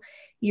successful,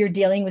 you're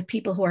dealing with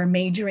people who are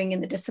majoring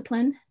in the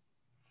discipline?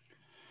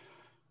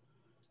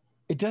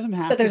 It doesn't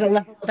have but there's to a be.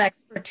 level of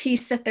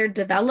expertise that they're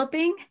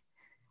developing.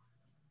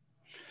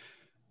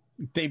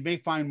 They may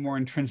find more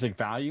intrinsic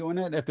value in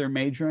it if they're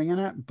majoring in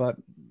it, but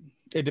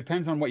it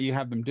depends on what you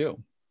have them do.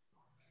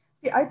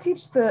 See, I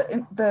teach the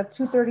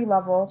 230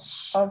 level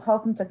of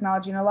health and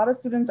technology, and a lot of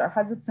students are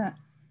hesitant.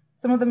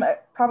 Some of them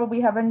probably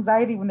have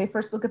anxiety when they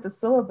first look at the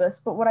syllabus,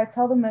 but what I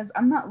tell them is,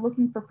 I'm not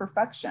looking for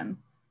perfection.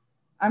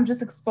 I'm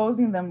just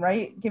exposing them,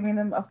 right? Giving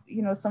them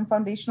some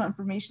foundational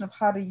information of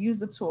how to use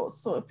the tools.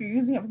 So if you're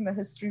using it from the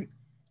history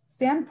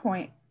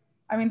standpoint,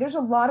 I mean, there's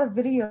a lot of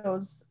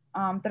videos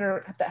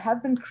that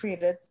have been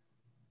created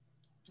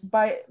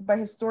by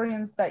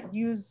historians that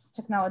use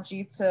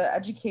technology to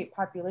educate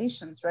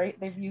populations, right?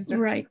 They've used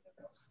their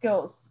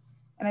skills.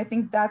 And I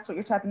think that's what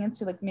you're tapping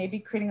into, like maybe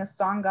creating a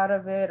song out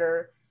of it,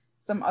 or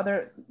some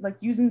other, like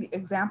using the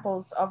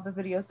examples of the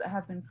videos that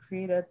have been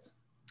created.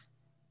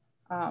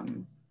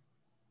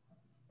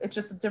 It's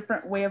just a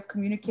different way of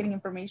communicating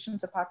information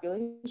to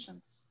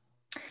populations.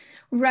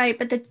 Right,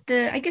 but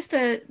I guess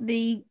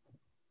the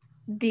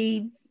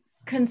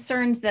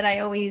concerns that I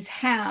always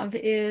have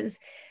is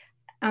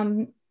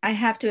I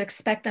have to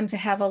expect them to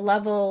have a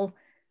level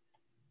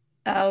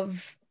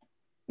of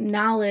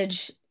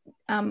knowledge,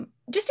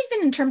 just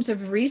even in terms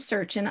of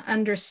research and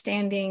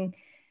understanding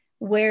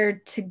where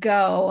to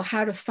go,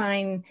 how to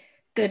find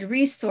good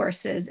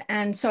resources.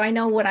 And so I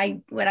know what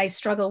I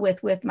struggle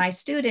with my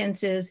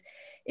students is,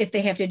 if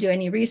they have to do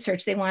any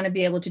research, they want to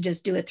be able to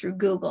just do it through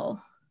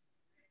Google.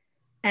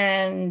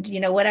 And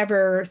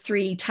whatever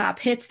 3 top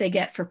hits they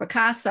get for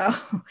Picasso,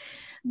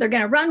 they're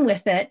going to run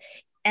with it.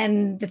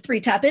 And the 3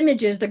 top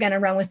images, they're going to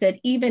run with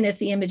it, even if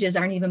the images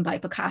aren't even by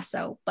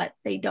Picasso. But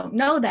they don't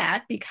know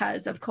that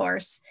because, of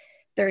course,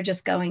 they're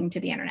just going to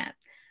the internet.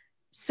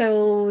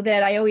 So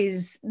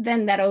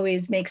that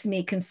always makes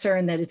me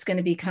concerned that it's going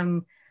to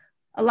become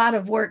a lot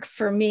of work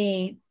for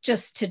me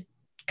just to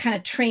kind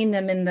of train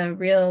them in the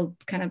real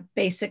kind of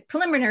basic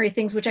preliminary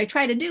things, which I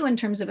try to do in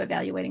terms of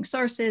evaluating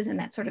sources and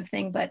that sort of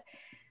thing. But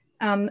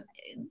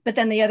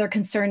then the other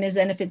concern is,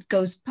 then if it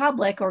goes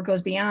public or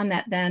goes beyond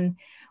that, then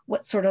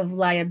what sort of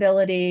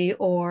liability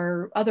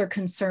or other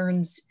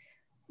concerns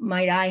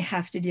might I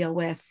have to deal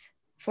with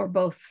for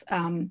both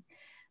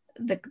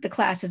the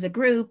class as a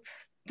group,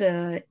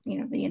 the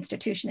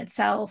institution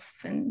itself,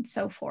 and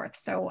so forth.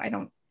 So I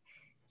don't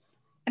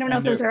know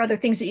if those are other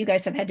things that you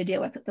guys have had to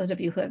deal with, those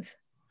of you who have.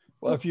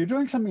 Well, if you're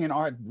doing something in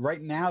art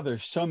right now,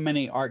 there's so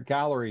many art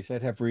galleries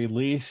that have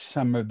released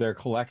some of their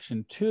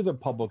collection to the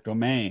public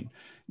domain,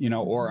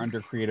 or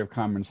under Creative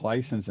Commons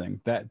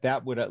licensing,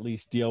 that would at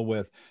least deal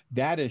with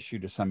that issue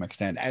to some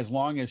extent, as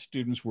long as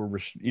students were,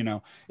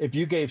 if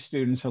you gave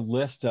students a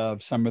list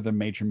of some of the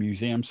major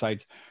museum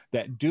sites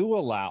that do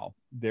allow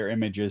their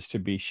images to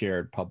be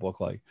shared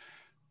publicly,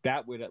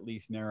 that would at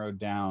least narrow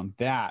down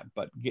that.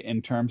 But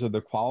in terms of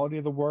the quality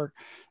of the work,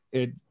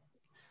 the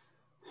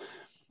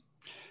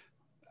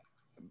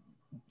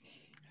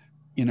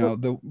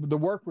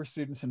work where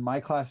students in my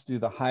class do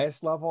the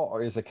highest level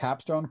is a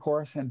capstone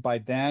course, and by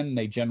then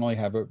they generally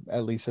have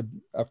at least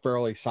a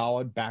fairly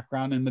solid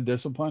background in the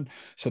discipline,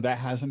 so that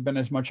hasn't been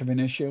as much of an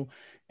issue.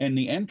 In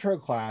the intro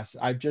class,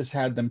 I've just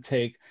had them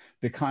take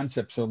the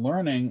concepts of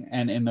learning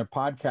and in their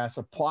podcast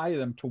apply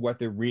them to what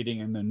they're reading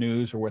in the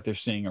news or what they're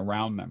seeing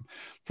around them.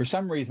 For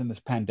some reason, this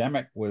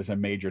pandemic was a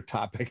major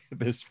topic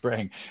this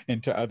spring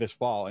into this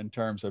fall in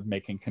terms of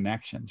making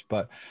connections,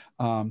 but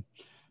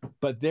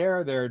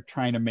they're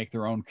trying to make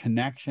their own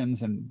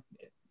connections and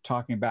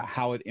talking about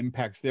how it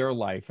impacts their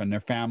life and their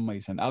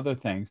families and other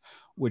things,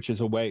 which is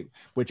a way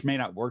which may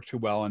not work too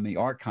well in the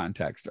art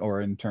context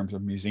or in terms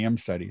of museum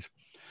studies.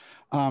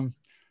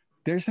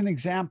 There's an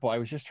example. I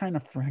was just trying to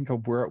think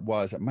of where it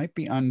was. It might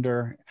be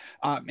under,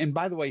 and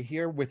by the way,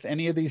 here with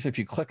any of these, if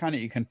you click on it,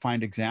 you can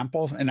find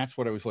examples, and that's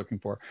what I was looking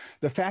for.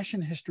 The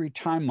fashion history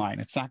timeline.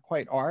 It's not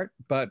quite art,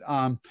 but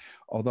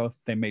although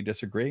they may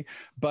disagree,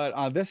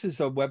 but this is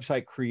a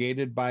website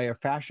created by a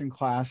fashion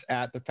class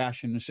at the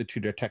Fashion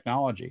Institute of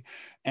Technology.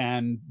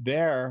 And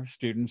their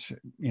students,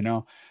 you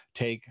know,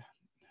 take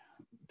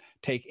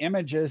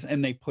images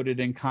and they put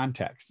it in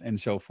context and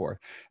so forth.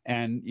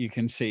 And you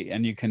can see,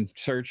 and you can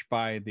search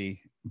by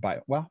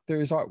well,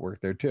 there is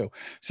artwork there too.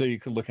 So you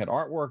could look at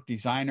artwork,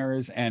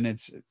 designers, and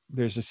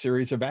there's a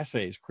series of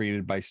essays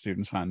created by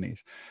students on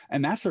these.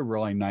 And that's a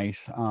really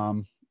nice,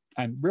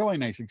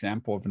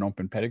 example of an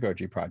open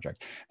pedagogy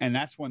project. And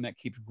that's one that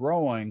keeps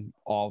growing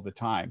all the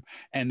time.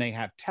 And they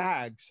have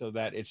tags so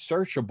that it's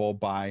searchable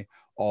by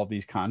all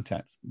these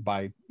content,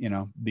 by, you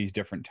know, these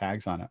different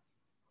tags on it.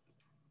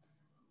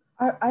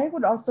 I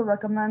would also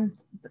recommend,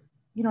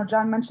 you know,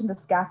 John mentioned the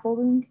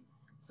scaffolding.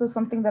 So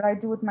something that I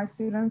do with my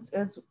students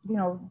is, you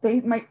know,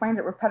 they might find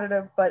it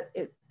repetitive, but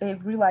they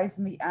realize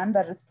in the end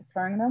that it's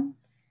preparing them,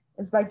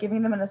 is by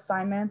giving them an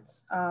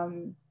assignment.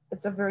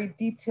 It's a very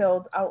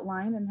detailed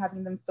outline and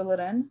having them fill it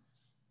in,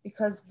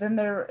 because then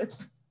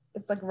it's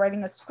like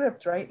writing a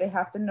script, right? They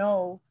have to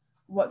know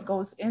what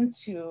goes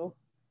into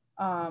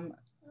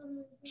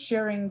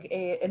sharing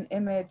an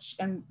image,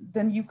 and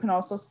then you can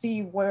also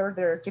see where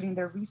they're getting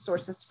their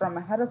resources from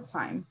ahead of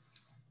time,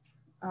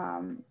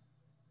 and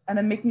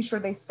then making sure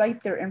they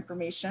cite their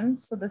information,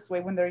 so this way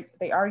when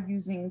they are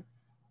using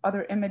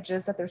other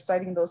images, that they're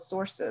citing those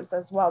sources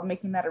as well,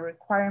 making that a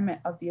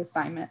requirement of the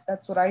assignment.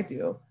 That's what I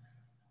do.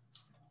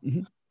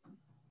 Mm-hmm.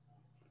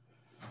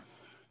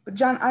 But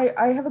John,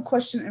 I have a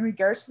question in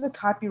regards to the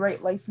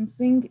copyright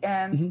licensing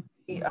and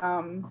Mm-hmm.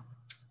 the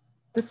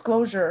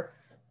disclosure.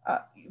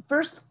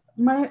 First,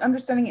 my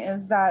understanding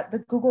is that the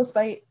Google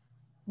site,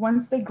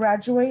 once they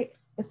graduate,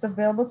 it's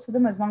available to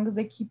them as long as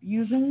they keep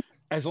using.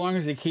 As long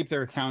as they keep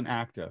their account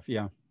active,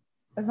 yeah.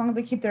 As long as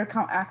they keep their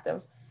account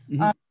active.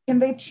 Mm-hmm.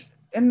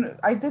 And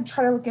I did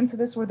try to look into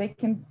this, where they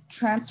can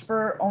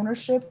transfer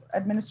ownership,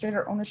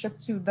 administrator ownership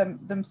to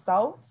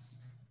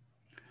themselves.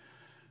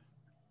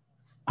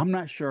 I'm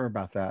not sure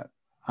about that.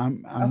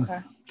 Okay.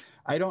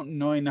 I don't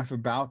know enough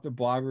about the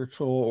Blogger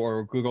tool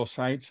or Google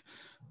Sites.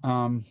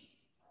 I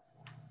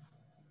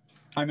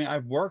mean,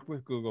 I've worked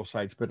with Google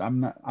Sites, but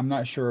I'm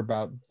not sure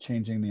about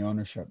changing the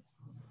ownership.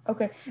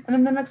 Okay. And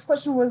then the next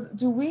question was,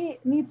 do we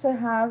need to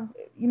have,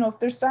 you know, if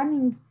they're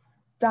signing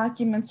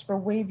documents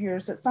for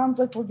waivers, it sounds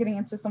like we're getting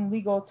into some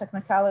legal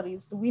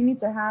technicalities. Do we need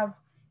to have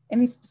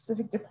any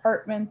specific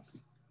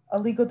department, a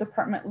legal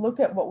department,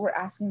 look at what we're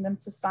asking them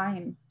to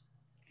sign?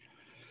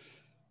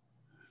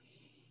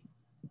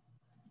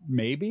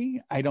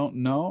 Maybe, I don't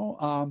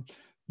know.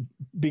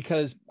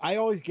 Because I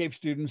always gave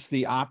students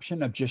the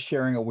option of just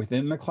sharing it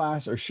within the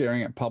class or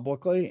sharing it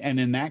publicly. And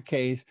in that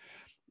case,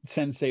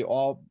 since they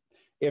have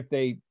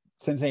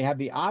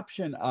the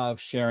option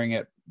of sharing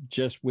it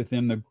just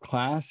within the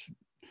class,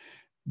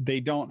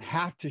 they don't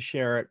have to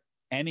share it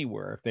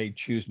anywhere if they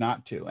choose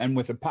not to. And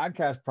with the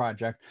podcast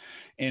project,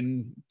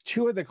 in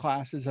 2 of the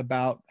classes,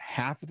 about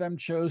half of them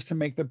chose to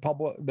make their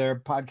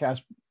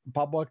podcast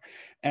public.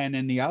 And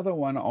in the other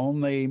one,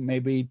 only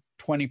maybe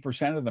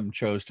 20% of them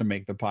chose to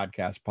make the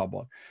podcast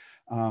public.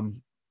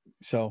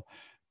 So,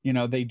 you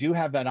know, they do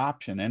have that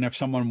option. And if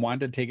someone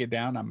wanted to take it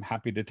down, I'm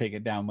happy to take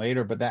it down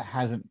later, but that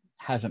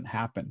hasn't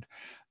happened.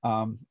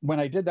 When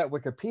I did that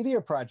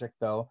Wikipedia project,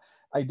 though,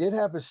 I did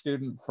have a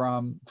student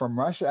from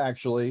Russia,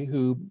 actually,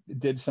 who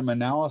did some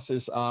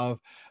analysis of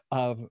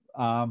the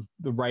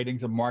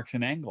writings of Marx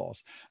and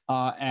Engels.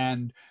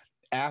 And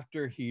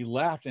after he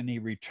left and he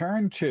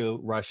returned to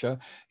Russia,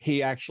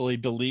 he actually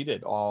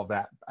deleted all of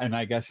that. And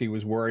I guess he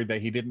was worried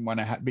that he didn't want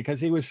to have, because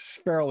he was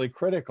fairly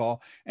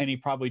critical, and he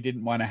probably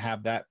didn't want to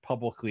have that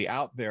publicly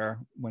out there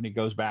when he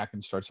goes back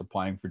and starts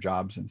applying for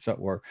jobs, and so,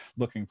 or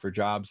looking for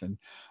jobs, and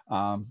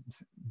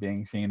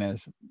being seen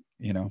as,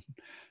 you know,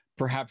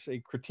 perhaps a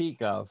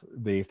critique of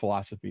the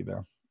philosophy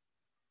there.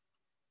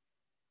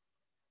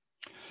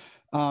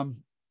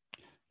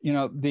 You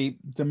know,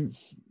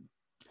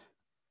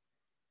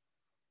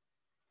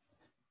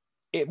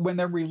 when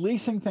they're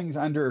releasing things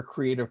under a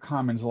Creative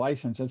Commons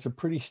license, it's a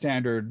pretty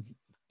standard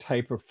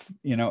type of,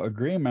 you know,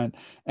 agreement,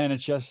 and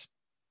it's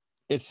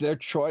their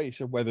choice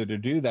of whether to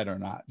do that or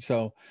not.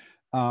 So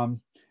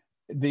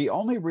the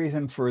only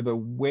reason for the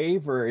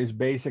waiver is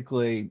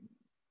basically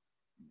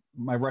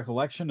my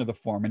recollection of the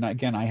form, and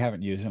again, I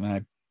haven't used it, and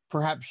I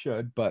perhaps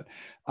should, but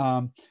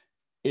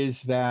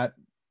is that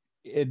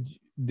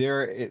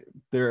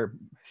they're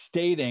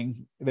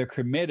stating they're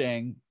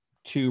committing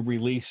to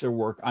release their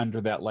work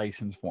under that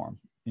license form.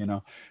 You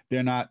know,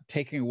 they're not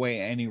taking away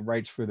any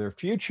rights for their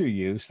future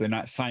use. They're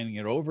not signing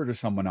it over to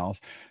someone else.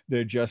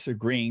 They're just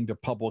agreeing to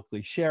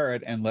publicly share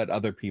it and let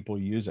other people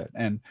use it.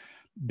 And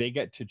they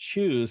get to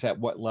choose at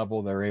what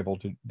level they're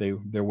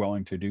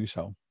willing to do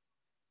so.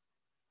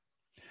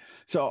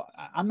 So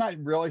I'm not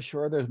really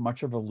sure there's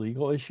much of a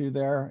legal issue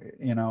there.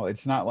 You know,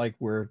 it's not like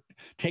we're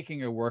taking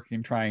your work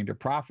and trying to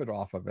profit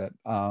off of it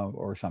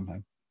or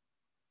something.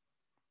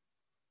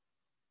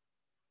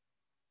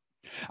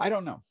 I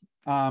don't know.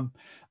 I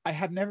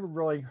have never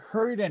really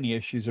heard any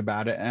issues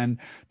about it. And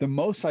the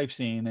most I've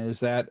seen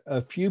is that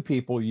a few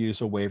people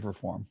use a waiver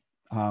form.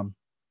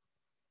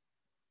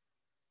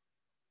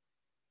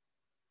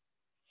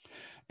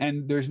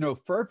 And there's no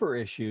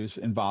FERPA issues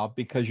involved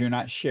because you're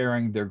not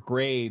sharing their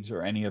grades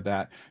or any of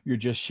that. You're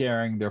just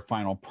sharing their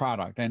final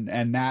product.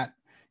 And that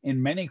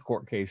in many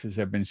court cases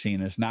have been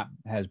seen as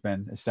has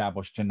been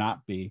established to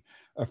not be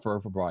a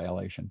FERPA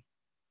violation,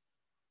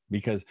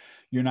 because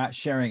you're not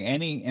sharing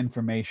any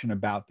information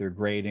about their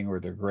grading or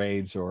their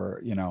grades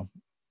or, you know,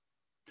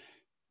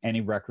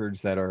 any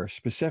records that are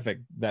specific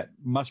that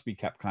must be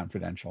kept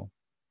confidential.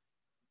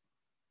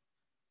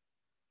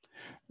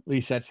 At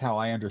least that's how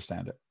I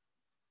understand it.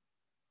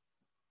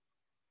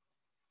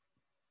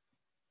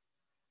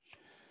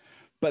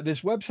 But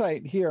this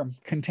website here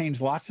contains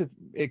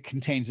it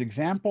contains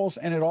examples,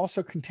 and it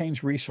also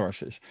contains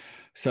resources.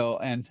 So,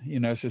 and you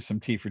know, there's some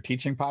Tea for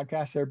Teaching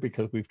podcasts there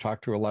because we've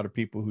talked to a lot of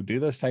people who do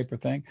this type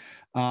of thing.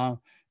 And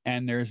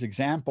there's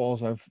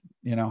examples of,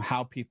 you know,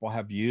 how people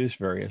have used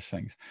various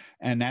things.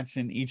 And that's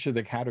in each of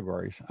the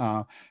categories.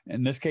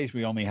 In this case,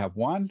 we only have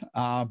one,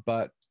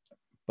 but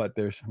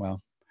there's,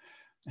 well,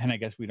 and I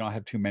guess we don't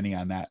have too many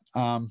on that.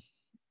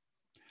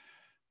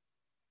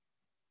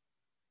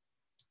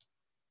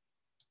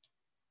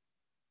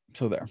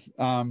 So there.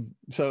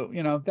 So,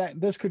 you know, that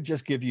this could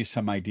just give you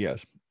some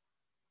ideas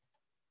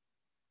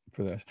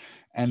for this.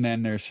 And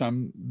then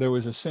there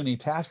was a SUNY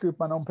task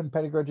group on open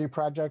pedagogy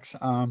projects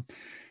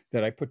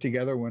that I put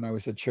together when I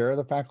was the chair of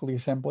the faculty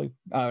assembly,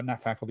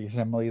 not faculty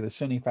assembly, the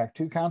SUNY Fact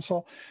 2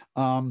 Council.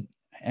 And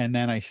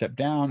then I stepped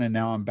down and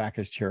now I'm back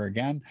as chair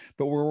again,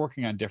 but we're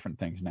working on different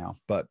things now.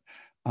 But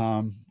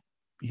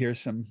here are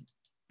some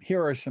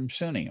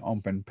SUNY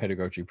open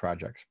pedagogy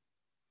projects.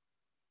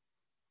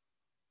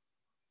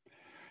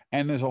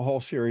 And there's a whole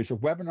series of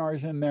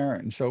webinars in there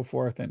and so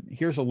forth. And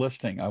here's a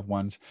listing of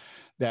ones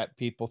that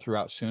people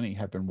throughout SUNY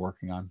have been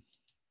working on.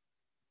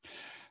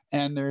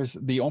 And there's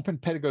the Open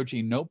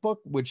Pedagogy Notebook,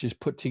 which is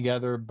put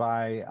together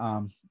by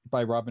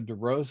Robin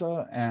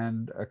DeRosa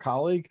and a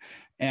colleague.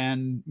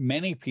 And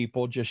many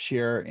people just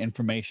share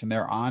information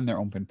there on their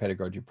open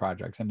pedagogy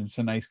projects. And it's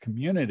a nice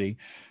community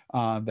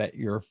that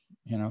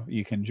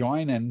you can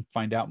join and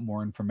find out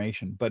more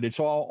information. But it's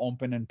all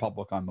open and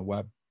public on the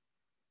web.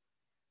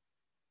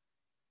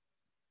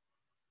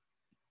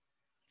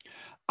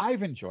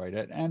 I've enjoyed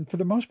it. And for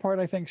the most part,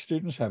 I think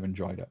students have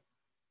enjoyed it.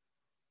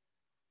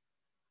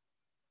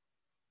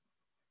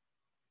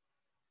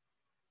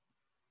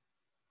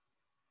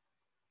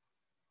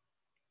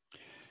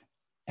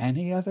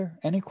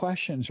 Any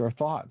questions or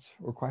thoughts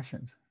or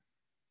questions?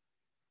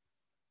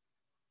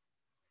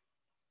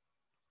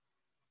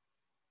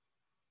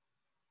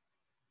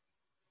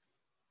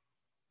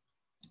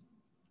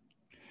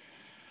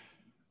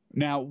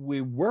 Now,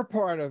 we were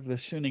part of the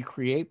SUNY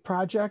Create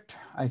project.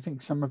 I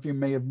think some of you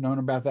may have known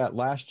about that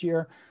last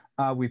year.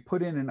 We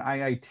put in an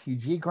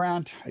IITG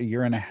grant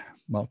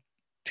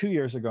 2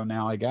 years ago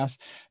now, I guess,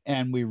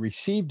 and we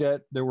received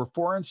it. There were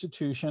 4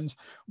 institutions.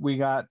 We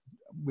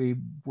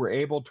were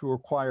able to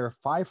acquire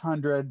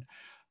 500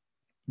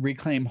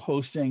 Reclaim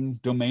Hosting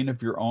domain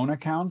of your own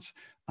accounts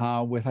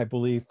with, I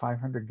believe,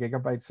 500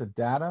 gigabytes of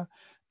data.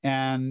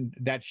 And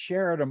that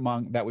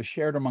was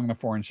shared among the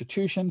 4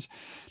 institutions.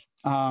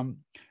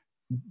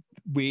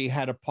 We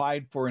had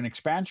applied for an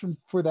expansion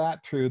for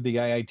that through the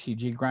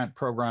IITG grant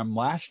program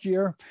last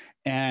year,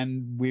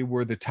 and we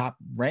were the top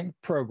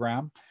ranked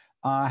program.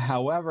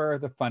 However,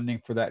 the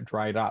funding for that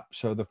dried up.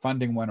 So the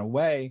funding went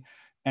away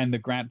and the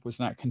grant was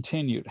not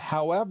continued.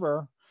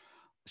 However,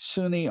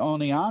 SUNY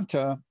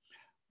Oneonta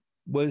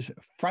was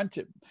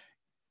fronted.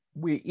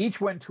 We each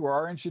went to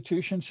our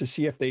institutions to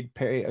see if they'd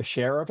pay a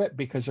share of it,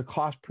 because the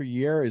cost per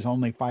year is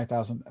only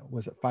 $5,000.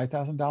 Was it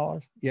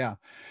 $5,000? Yeah.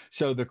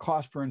 So the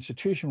cost per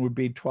institution would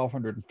be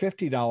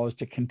 $1,250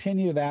 to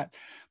continue that.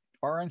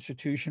 Our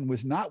institution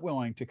was not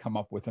willing to come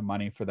up with the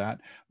money for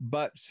that,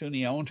 but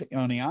SUNY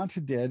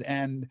Oneonta did,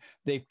 and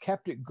they've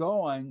kept it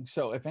going.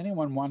 So if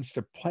anyone wants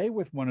to play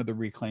with one of the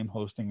Reclaim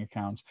Hosting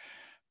accounts,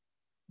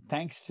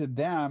 thanks to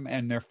them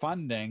and their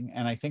funding,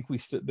 and I think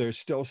there's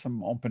still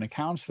some open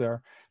accounts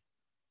there,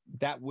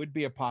 that would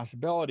be a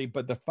possibility,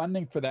 but the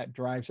funding for that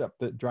dries up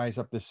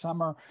this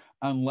summer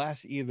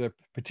unless either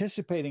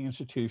participating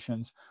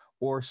institutions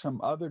or some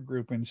other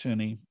group in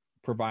SUNY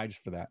provides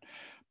for that.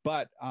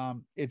 But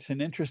it's an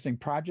interesting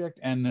project,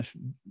 and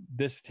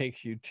this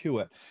takes you to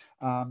it.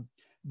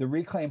 The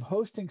Reclaim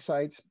Hosting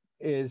sites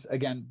is,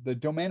 again, the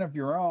domain of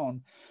your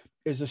own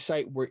is a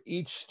site where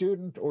each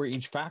student or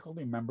each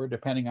faculty member,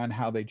 depending on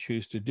how they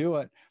choose to do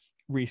it,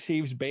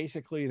 receives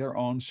basically their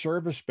own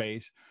server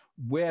space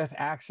with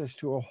access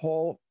to a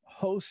whole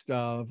host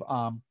of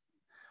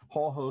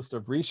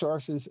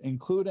resources,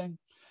 including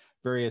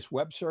various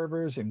web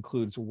servers,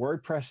 includes a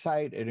WordPress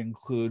site, it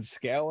includes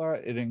Scala,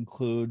 it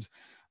includes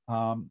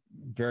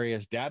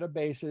various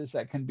databases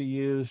that can be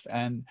used.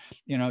 And,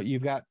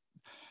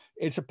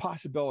 it's a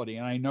possibility.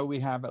 And I know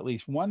we have at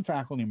least one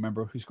faculty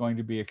member who's going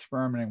to be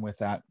experimenting with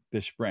that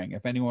this spring.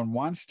 If anyone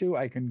wants to,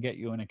 I can get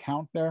you an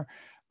account there.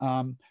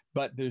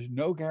 But there's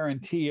no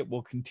guarantee it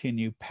will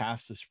continue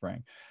past the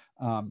spring.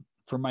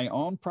 For my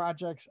own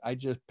projects, I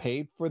just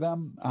paid for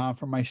them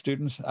for my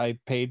students. I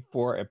paid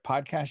for a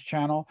podcast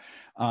channel,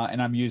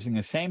 and I'm using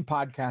the same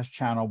podcast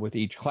channel with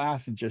each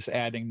class and just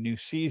adding new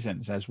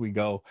seasons as we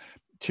go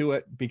to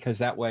it, because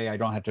that way I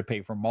don't have to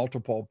pay for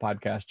multiple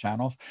podcast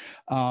channels.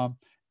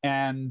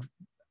 And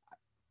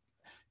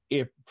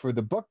if for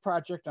the book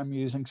project, I'm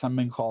using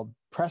something called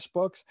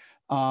Pressbooks,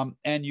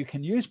 and you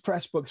can use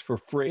Pressbooks for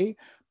free.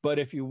 But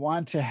if you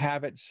want to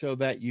have it so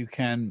that you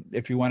can,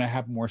 if you want to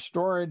have more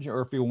storage,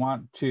 or if you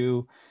want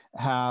to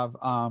have,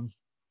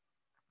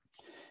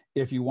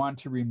 if you want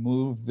to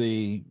remove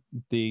the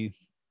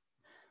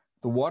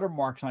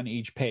watermarks on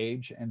each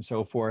page and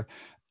so forth,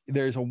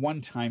 there's a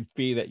one-time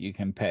fee that you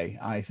can pay.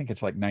 I think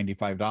it's like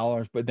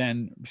 $95, but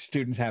then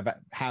students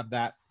have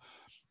that.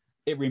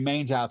 It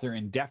remains out there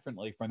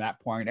indefinitely from that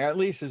point, at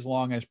least as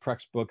long as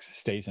Pressbooks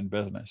stays in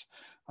business.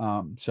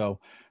 So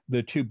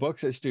the 2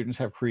 books that students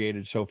have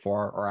created so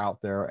far are out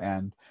there,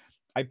 and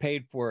I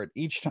paid for it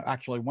each time.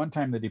 Actually, one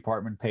time the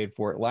department paid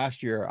for it.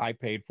 Last year, I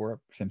paid for it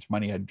since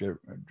money had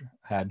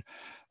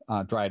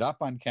dried up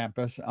on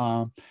campus,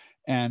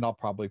 and I'll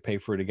probably pay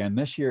for it again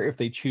this year if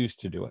they choose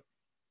to do it.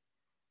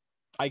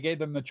 I gave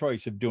them the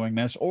choice of doing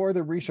this or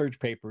the research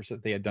papers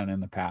that they had done in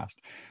the past.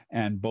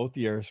 And both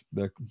years,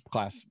 the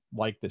class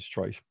liked this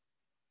choice.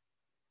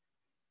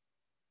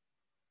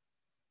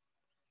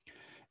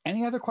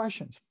 Any other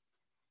questions?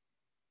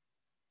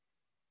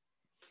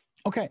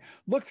 Okay,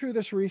 look through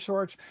this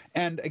resource.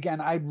 And again,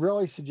 I'd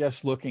really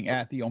suggest looking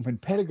at the Open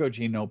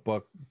Pedagogy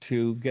Notebook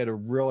to get a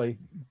really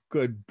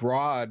good,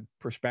 broad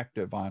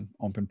perspective on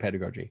open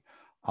pedagogy.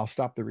 I'll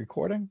stop the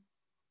recording.